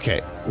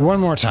 Okay, one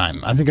more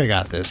time. I think I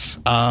got this.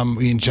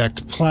 We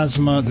inject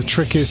plasma. The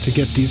trick is to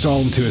get these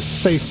all into a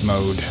safe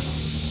mode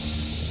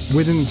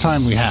within the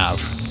time we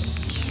have.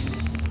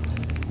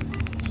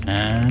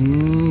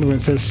 And when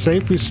it says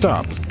safe, we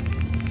stop.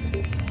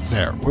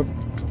 There. Whoop.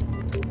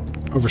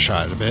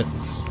 Overshot it a bit.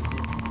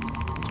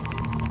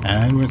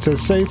 And when it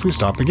says safe, we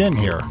stop again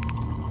here.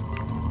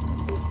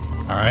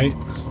 Alright.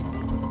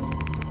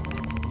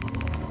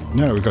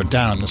 No, we go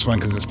down this one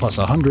because it's plus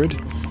 100.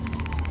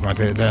 We want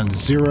to get it down to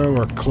 0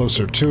 or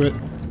closer to it.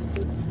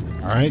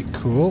 Alright,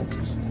 cool.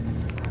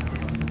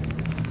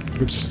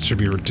 Oops, it should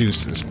be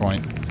reduced at this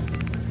point.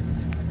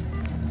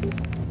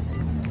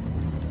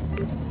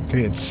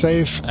 Okay, it's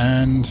safe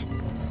and...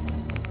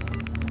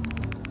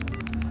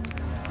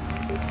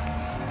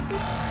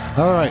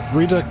 Alright,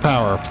 redeck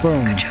power.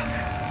 Boom. Good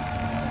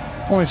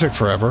job. Only took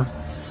forever.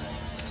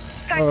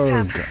 Thanks, Oh,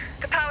 Sam. God.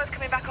 The power's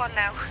coming back on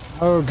now.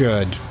 Oh,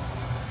 good.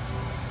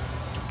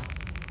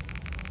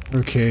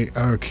 Okay,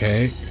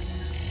 okay.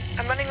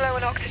 I'm running low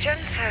on oxygen,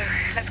 so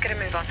let's get a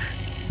move on.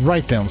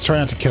 Right then, let's try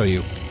not to kill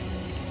you.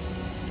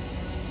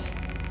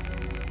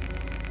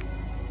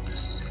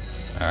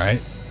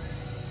 Alright.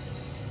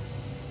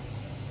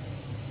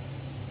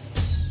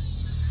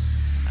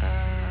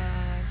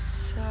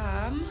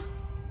 Sam?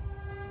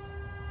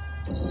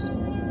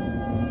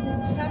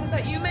 Sam, is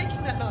that you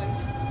making that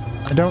noise?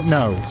 I don't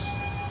know.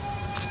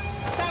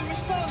 Sam,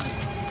 respond!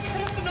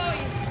 Put off the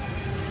noise!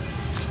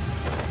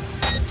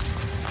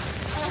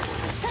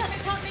 Sam,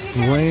 it's happening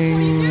again!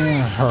 Bring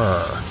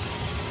her.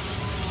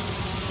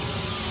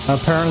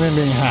 Apparently I'm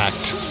being hacked.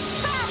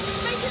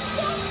 Sam, make it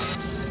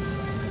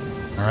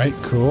stop! Alright,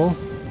 cool.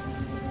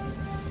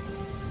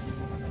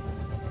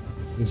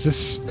 Is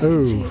this... I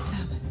can see Oh, it,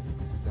 Sam.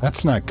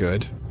 that's not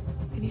good.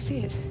 Can you see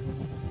it?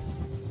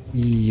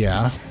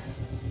 Yeah.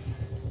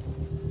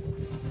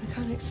 I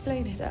can't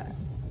explain it. I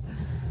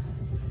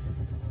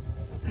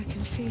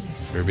can feel it.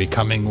 We're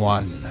becoming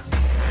one.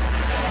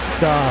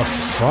 The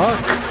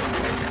fuck?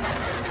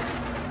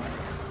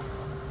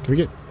 Can we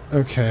get...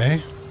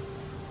 Okay.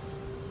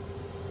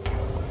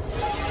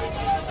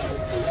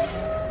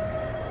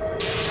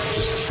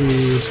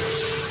 Proceed.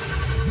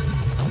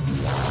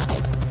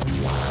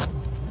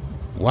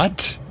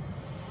 What?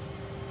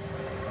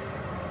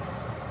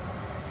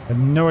 I have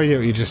no idea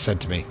what you just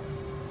said to me.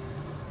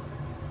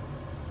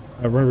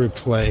 I want to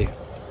replay.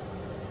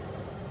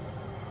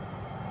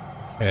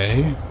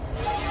 Okay.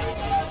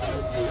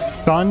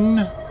 Sun.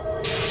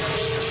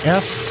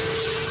 F.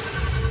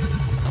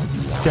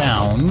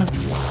 Down.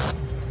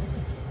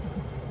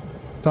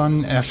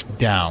 Sun F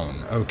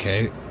down.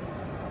 Okay.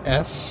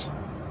 S.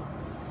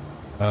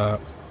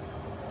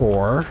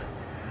 4.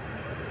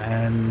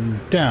 And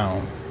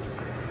down.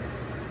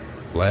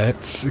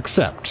 Let's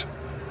accept.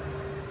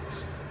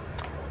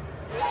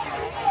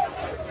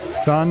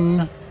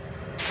 Sun.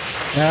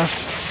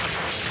 F.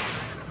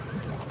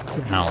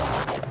 Down.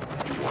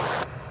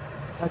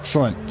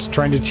 Excellent. It's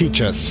trying to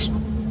teach us.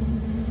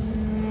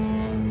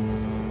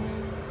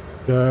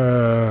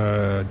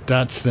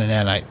 That's the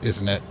nanite,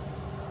 isn't it?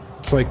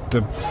 It's like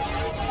the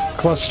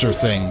cluster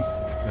thing.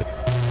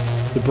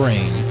 The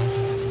brain.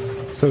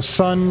 So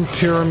sun,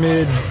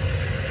 pyramid,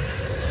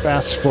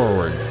 fast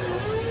forward.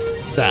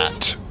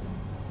 That.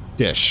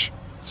 Dish.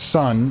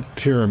 Sun,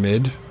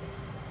 pyramid.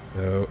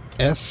 So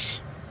S.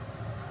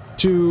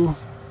 2.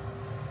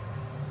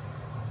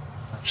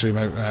 Actually,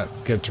 might not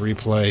get to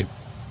replay.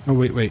 Oh,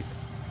 wait.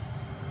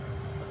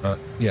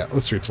 Yeah,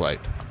 let's replay.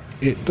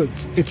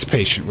 It's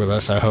patient with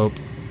us, I hope.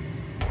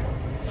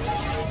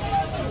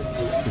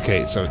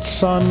 Okay, so it's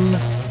sun,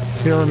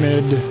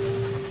 pyramid,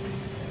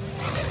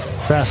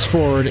 fast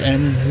forward,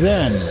 and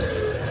then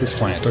this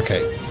plant.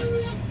 Okay.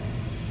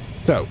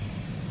 So,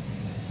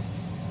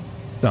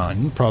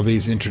 sun, probably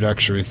his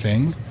introductory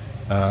thing.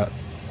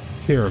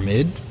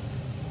 Pyramid,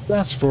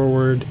 fast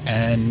forward,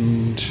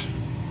 and...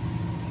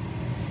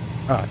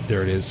 Ah,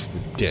 there it is, the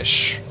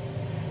dish.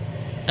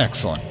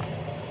 Excellent.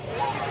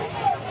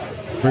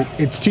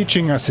 It's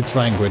teaching us its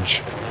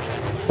language.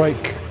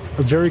 Like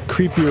a very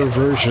creepier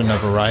version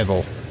of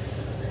Arrival.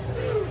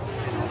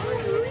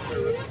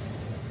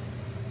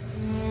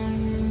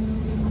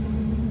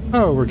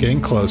 Oh, we're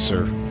getting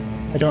closer.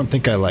 I don't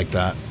think I like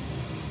that.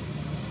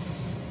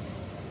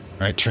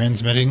 Alright,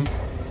 transmitting.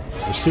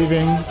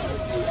 Receiving.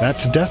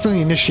 That's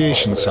definitely an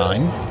initiation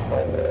sign.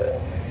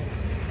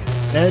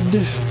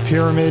 Ed,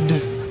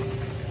 pyramid.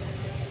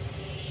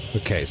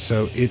 Okay,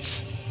 so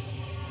it's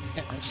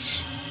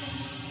S.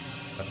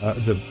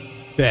 The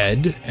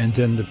bed, and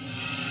then the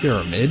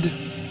pyramid.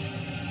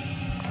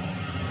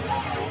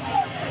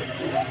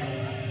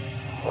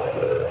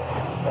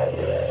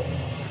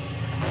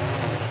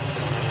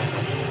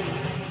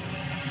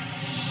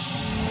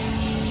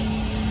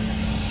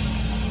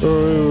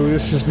 Oh,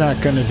 this is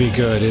not going to be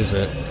good, is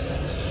it?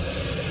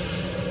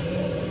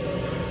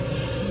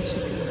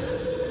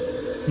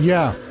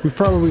 Yeah, we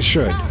probably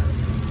should. Sam,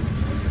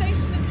 the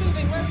station is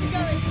moving. Where are we going?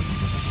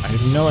 I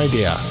have no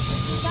idea.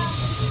 Sam,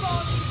 respond.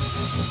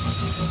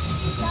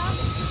 Sam?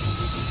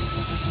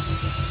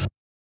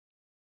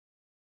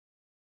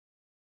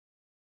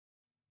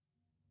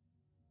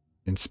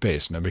 In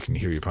space, nobody can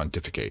hear you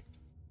pontificate.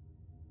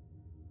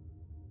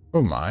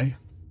 Oh my.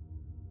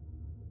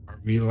 Are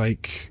we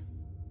like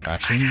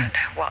crashing? I don't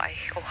know why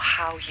or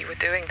how you were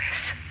doing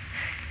this.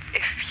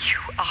 If you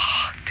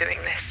are doing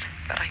this,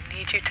 but I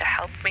need you to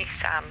help me,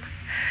 Sam.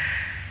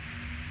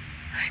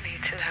 I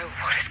need to know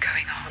what is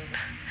going on.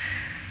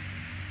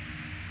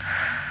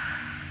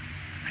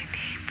 I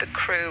need the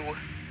crew.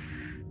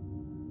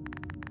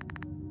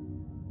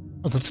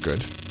 Oh, that's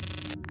good.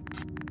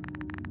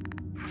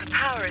 The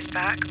power is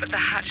back, but the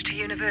hatch to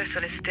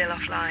Universal is still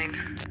offline.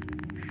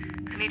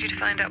 I need you to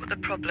find out what the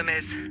problem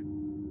is.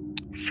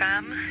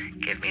 Sam,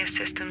 give me a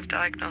systems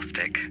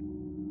diagnostic.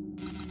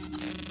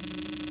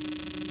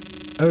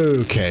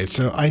 Okay,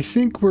 so I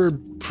think we're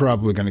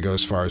probably going to go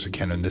as far as we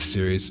can in this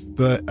series,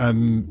 but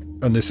on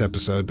this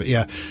episode. But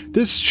yeah,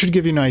 this should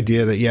give you an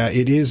idea that yeah,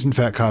 it is in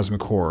fact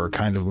cosmic horror,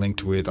 kind of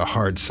linked with a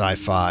hard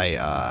sci-fi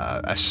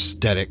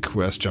aesthetic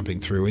with us jumping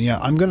through. And yeah,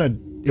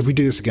 if we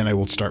do this again, I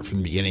will start from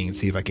the beginning and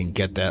see if I can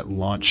get that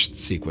launch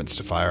sequence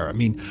to fire. I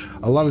mean,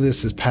 a lot of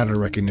this is pattern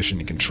recognition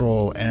and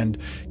control, and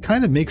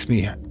kind of makes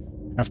me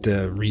have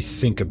to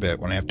rethink a bit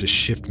when I have to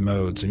shift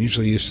modes. I'm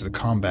usually used to the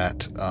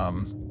combat,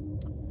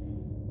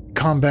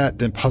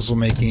 then puzzle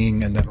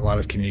making, and then a lot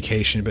of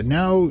communication, but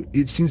now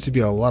it seems to be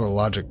a lot of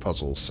logic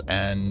puzzles,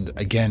 and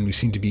again we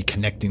seem to be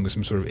connecting with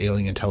some sort of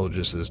alien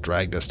intelligence that has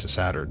dragged us to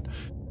Saturn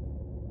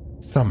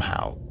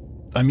somehow.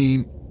 I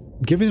mean,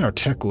 given our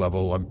tech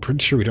level, I'm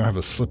pretty sure we don't have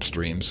a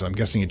slipstream, so I'm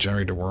guessing it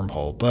generated a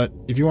wormhole. But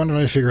if you want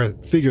to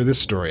figure this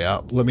story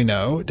out, let me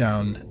know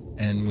down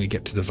and we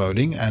get to the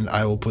voting, and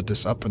I will put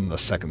this up in the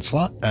second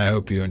slot. I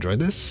hope you enjoyed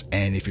this,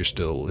 and if you're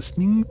still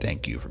listening,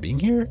 thank you for being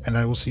here, and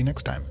I will see you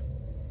next time.